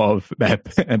not a lot of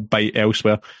bite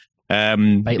elsewhere. I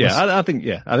think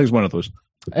it's one of those.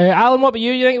 Alan, what about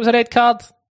you? You think it was a red card?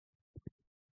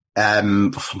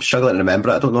 I'm struggling to remember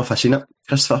it. I don't know if I've seen it,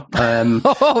 Christopher. Very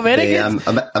good.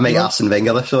 I might Arsene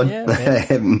Wenger this one. Yeah,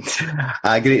 okay.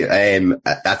 I agree.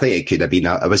 I think it could have been.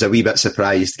 I was a wee bit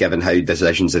surprised given how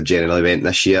decisions have generally went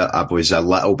this year. I was a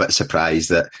little bit surprised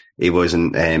that he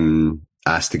wasn't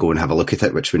asked to go and have a look at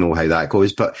it, which we know how that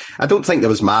goes. But I don't think there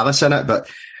was malice in it. But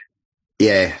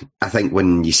yeah, I think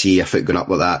when you see a foot going up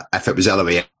like that, if it was the other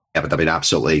way, I would have been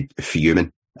absolutely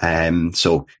fuming.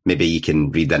 So maybe you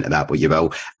can read into that what you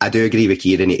will. I do agree with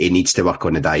Kieran. He needs to work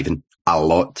on the diving a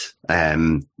lot,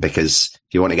 because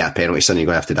if you want to get a penalty, son, you're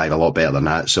going to have to dive a lot better than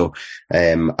that. So,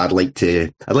 I'd like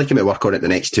him to work on it the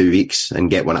next 2 weeks and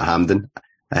get one at Hampden.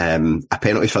 A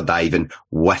penalty for diving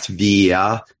with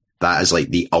VAR, that is like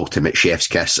the ultimate chef's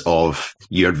kiss of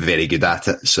you're very good at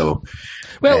it. So,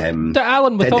 well,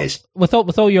 Alan, with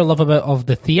all your love of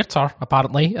the theatre,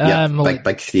 apparently,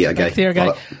 big theatre guy. Big theatre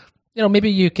guy. You know,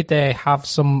 maybe you could have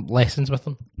some lessons with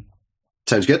him.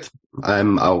 Sounds good.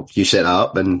 You set that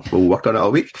up and we'll work on it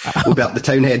all week. We'll be at the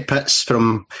Townhead pits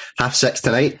from 6:30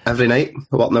 tonight, every night,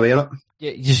 working away on it.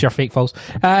 Yeah, just your fake falls.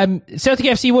 Celtic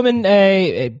FC women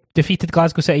defeated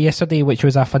Glasgow City yesterday, which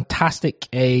was a fantastic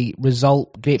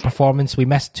result. Great performance. We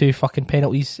missed 2 fucking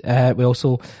penalties. We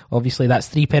also, obviously, that's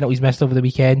 3 penalties missed over the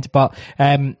weekend. But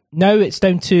now it's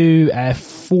down to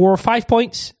 5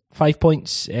 points. 5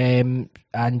 points. And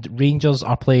Rangers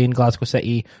are playing Glasgow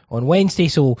City on Wednesday,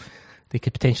 so they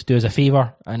could potentially do us a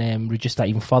favour and reduce that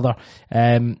even further.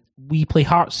 We play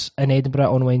Hearts in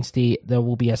Edinburgh on Wednesday. There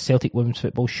will be a Celtic Women's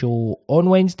Football show on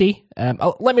Wednesday.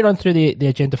 Let me run through the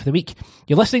agenda for the week.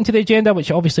 You're listening to the agenda, which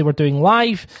obviously we're doing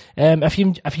live. If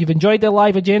you've enjoyed the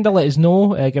live agenda, let us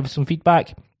know. Give us some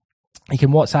feedback. You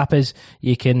can WhatsApp us,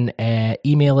 you can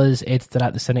email us,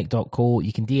 editor@thecynic.co,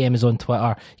 you can DM us on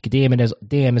Twitter, you can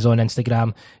DM us on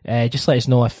Instagram. Just let us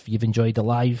know if you've enjoyed the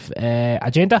live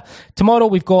agenda. Tomorrow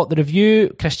we've got the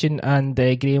review. Christian and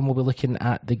Graham will be looking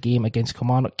at the game against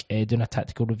Kilmarnock, doing a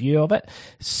tactical review of it.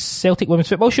 Celtic Women's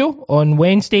Football Show on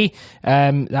Wednesday.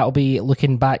 That'll be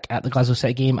looking back at the Glasgow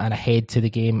City game and ahead to the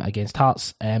game against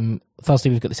Hearts. Thursday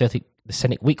we've got the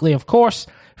Cynic Weekly, of course.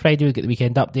 Friday we've got the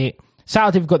Weekend Update.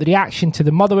 Saturday, we've got the reaction to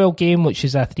the Motherwell game, which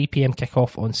is a 3 p.m.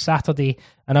 kickoff on Saturday.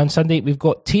 And on Sunday, we've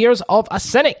got Tears of a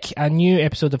Cynic, a new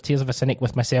episode of Tears of a Cynic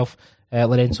with myself,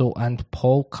 Lorenzo, and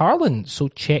Paul Carlin. So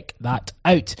check that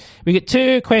out. We got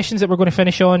 2 questions that we're going to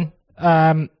finish on.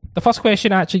 The first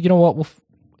question, actually, you know what? We'll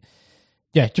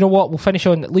finish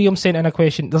on. Liam sent in a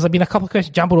question. There's been a couple of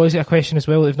questions. Jambo Roy's got a question as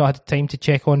well that we've not had time to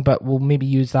check on, but we'll maybe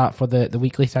use that for the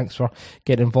weekly. Thanks for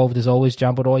getting involved as always,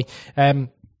 Jambo Roy.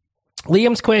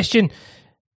 Liam's question: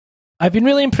 I've been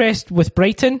really impressed with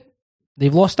Brighton.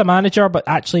 They've lost a manager, but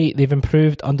actually they've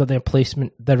improved under their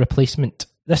replacement.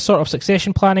 This sort of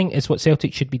succession planning is what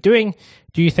Celtic should be doing.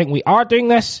 Do you think we are doing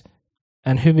this?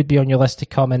 And who would be on your list to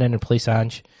come in and replace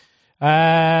Ange?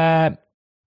 I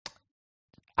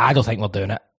don't think we're doing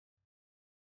it.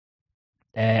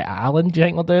 Alan, do you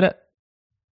think we're doing it?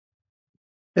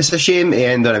 It's a shame to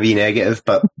end on a wee negative,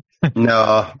 but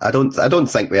no, I don't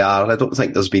think we are. I don't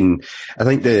think there's been. I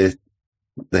think the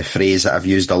phrase that I've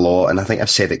used a lot, and I think I've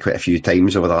said it quite a few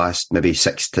times over the last maybe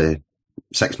 6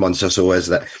 months or so, is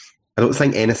that I don't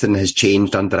think anything has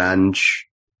changed under Ange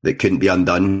that couldn't be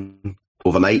undone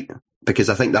overnight. Because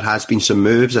I think there has been some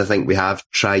moves. I think we have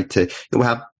tried to. We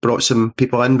have brought some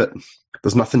people in, but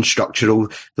there's nothing structural.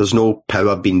 There's no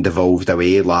power being devolved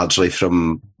away largely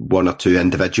from 1 or 2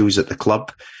 individuals at the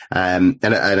club. And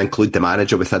include the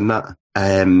manager within that.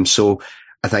 So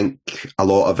I think a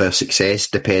lot of our success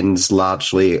depends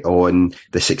largely on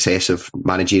the success of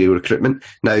managerial recruitment.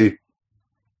 Now,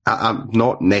 I'm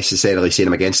not necessarily saying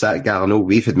I'm against that, Gal. I know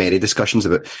we've had many discussions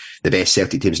about the best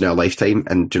Celtic teams in our lifetime,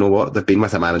 and do you know what? They've been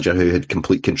with a manager who had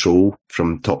complete control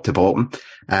from top to bottom.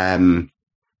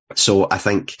 So I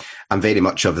think I'm very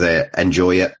much of the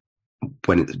enjoy it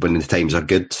when the times are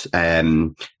good,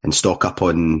 and stock up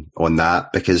on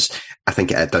that, because I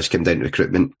think it does come down to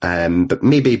recruitment. But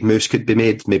maybe moves could be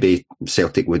made. Maybe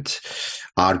Celtic would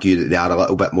argue that they are a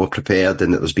little bit more prepared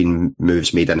and that there's been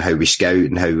moves made in how we scout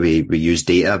and how we use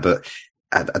data. But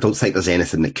I don't think there's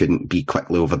anything that couldn't be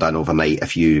quickly overdone overnight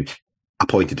if you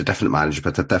appointed a different manager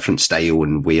with a different style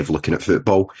and way of looking at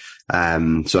football.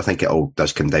 So I think it all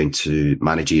does come down to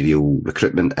managerial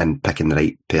recruitment and picking the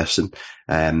right person.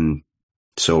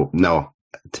 So no,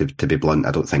 to be blunt,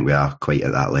 I don't think we are quite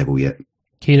at that level yet.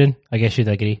 Kieran, I guess you'd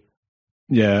agree.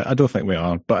 Yeah, I don't think we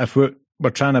are. But if we're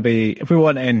trying to be, if we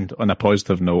want to end on a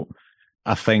positive note,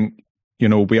 I think,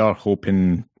 we are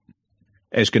hoping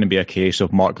it's going to be a case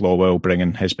of Mark Lawwell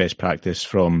bringing his best practice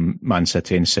from Man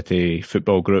City and City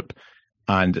Football Group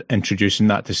and introducing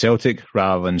that to Celtic,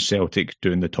 rather than Celtic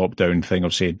doing the top-down thing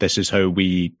of saying, this is how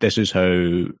we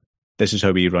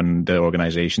run the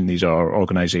organisation. These are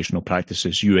organisational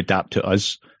practices. You adapt to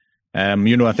us. I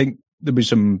think there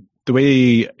was the way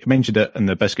you mentioned it in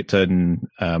the Biscuit Tin,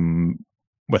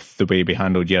 with the way we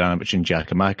handled Juranovic and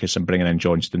Giacomakis and bringing in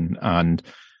Johnston and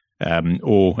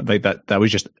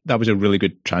that was a really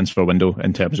good transfer window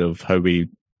in terms of how we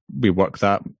we work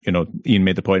that. Ian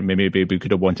made the point, maybe we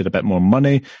could have wanted a bit more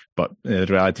money, but the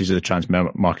realities of the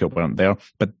transfer market weren't there.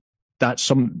 But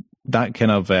that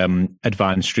kind of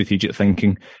advanced strategic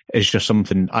thinking is just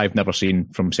something I've never seen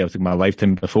from Celtic in my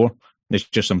lifetime before. It's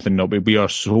just something that we are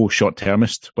so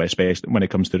short-termist, especially when it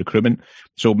comes to recruitment.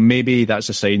 So maybe that's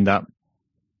a sign that,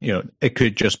 it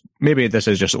could just, maybe this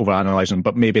is just overanalyzing,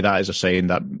 but maybe that is a sign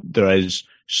that there is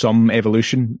some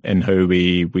evolution in how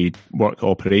we work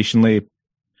operationally.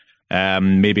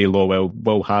 Maybe Lowell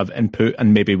will have input,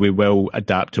 and maybe we will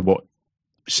adapt to what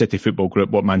City Football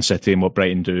Group, what Man City and what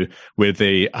Brighton do, where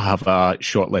they have a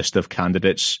short list of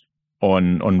candidates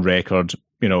on record,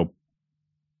 even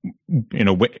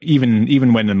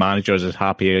when the manager is as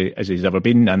happy as he's ever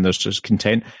been and there's just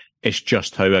content, it's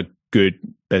just how a good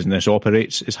business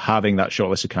operates, is having that short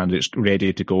list of candidates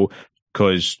ready to go,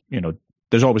 because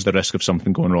there's always the risk of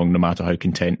something going wrong no matter how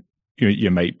content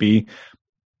you might be.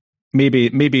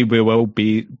 Maybe we will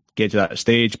get to that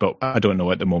stage, but I don't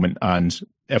know at the moment. And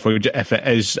if it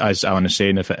is, as Alan is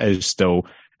saying, if it is still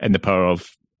in the power of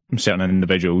certain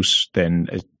individuals, then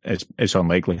it's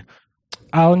unlikely.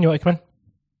 Alan, you want to come in?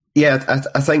 Yeah,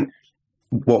 I think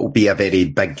what will be a very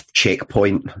big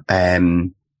checkpoint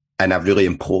and a really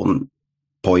important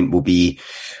point will be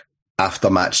after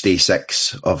match day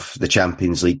 6 of the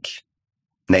Champions League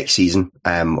next season,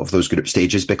 of those group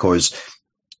stages, because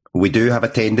we do have a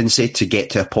tendency to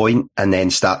get to a point and then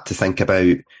start to think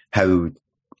about how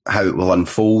it will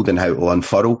unfold and how it will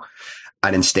unfurl.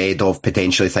 And instead of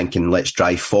potentially thinking, let's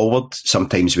drive forward,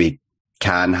 sometimes we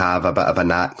can have a bit of a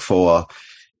knack for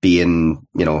being,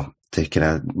 to kind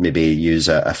of maybe use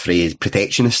a phrase,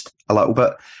 protectionist a little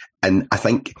bit. And I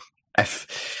think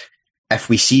if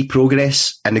we see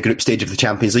progress in the group stage of the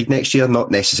Champions League next year,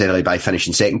 not necessarily by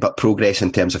finishing second, but progress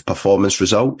in terms of performance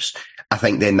results, I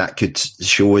think then that could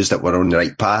show us that we're on the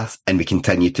right path and we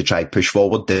continue to try push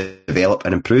forward, develop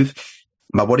and improve.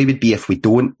 My worry would be if we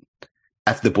don't,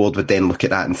 if the board would then look at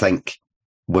that and think,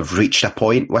 we've reached a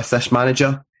point with this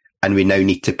manager and we now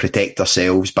need to protect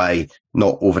ourselves by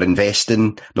not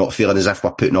over-investing, not feeling as if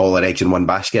we're putting all our eggs in one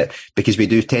basket, because we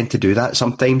do tend to do that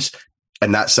sometimes.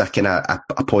 And that's a kind of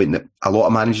a point that a lot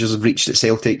of managers have reached at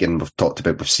Celtic, and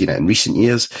we've seen it in recent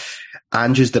years.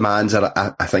 Andrew's demands are,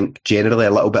 I think, generally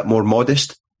a little bit more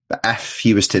modest. But if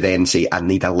he was to then say, I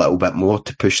need a little bit more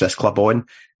to push this club on,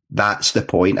 that's the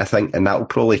point, I think. And that will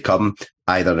probably come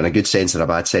either in a good sense or a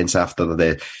bad sense after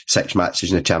the 6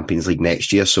 matches in the Champions League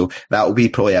next year. So that will be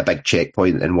probably a big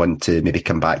checkpoint and one to maybe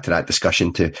come back to that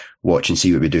discussion to watch and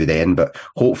see what we do then. But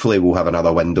hopefully we'll have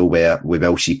another window where we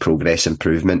will see progress,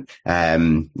 improvement,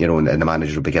 and the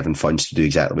manager will be given funds to do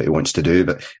exactly what he wants to do.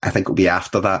 But I think it'll be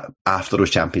after that, after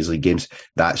those Champions League games,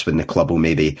 that's when the club will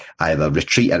maybe either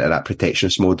retreat into that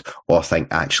protectionist mode or think,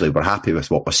 actually, we're happy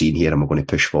with what we're seeing here and we're going to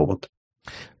push forward.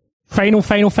 Final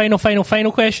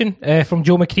question from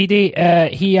Joe McCready.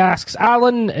 He asks,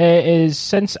 Alan,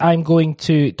 since I'm going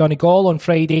to Donegal on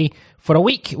Friday for a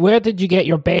week, where did you get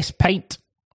your best pint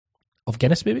of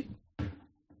Guinness, maybe?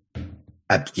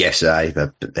 Yes,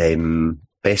 the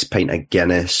best pint of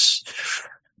Guinness.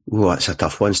 Oh, that's a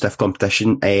tough one, stiff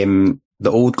competition.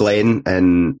 The Old Glen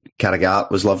in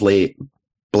Carragart was lovely.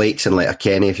 Blake's in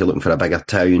Letterkenny if you're looking for a bigger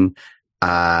town.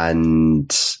 And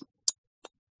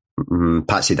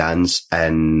Patsy Dan's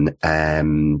in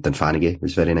Dunfanaghy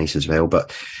was very nice as well.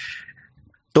 But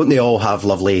don't they all have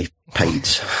lovely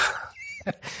pints?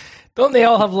 Don't they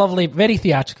all have lovely, very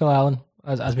theatrical, Alan?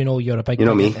 As we know, you're a big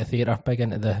into theatre, big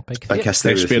into the big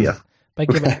theatre.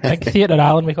 Big theatre,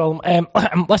 Alan, we call him.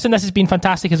 Listen, this has been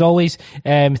fantastic as always.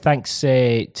 Thanks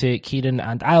to Kieran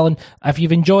and Alan. If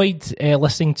you've enjoyed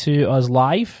listening to us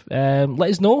live, let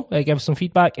us know. Give us some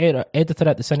feedback.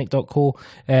 editor@thecynic.co,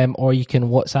 or you can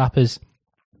WhatsApp us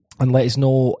and let us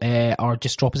know, or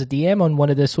just drop us a DM on one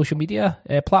of the social media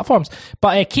platforms.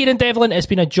 But Kieran Devlin, it's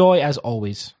been a joy as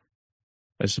always.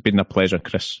 It's been a pleasure,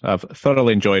 Chris. I've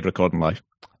thoroughly enjoyed recording live.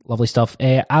 Lovely stuff.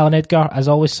 Alan Edgar, as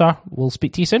always, sir. We'll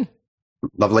speak to you soon.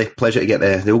 Lovely. Pleasure to get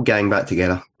the old gang back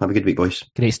together. Have a good week, boys.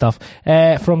 Great stuff.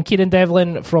 From Kieran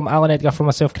Devlin, from Alan Edgar, from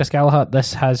myself, Chris Gallagher,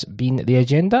 this has been The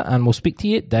Agenda, and we'll speak to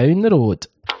you down the road.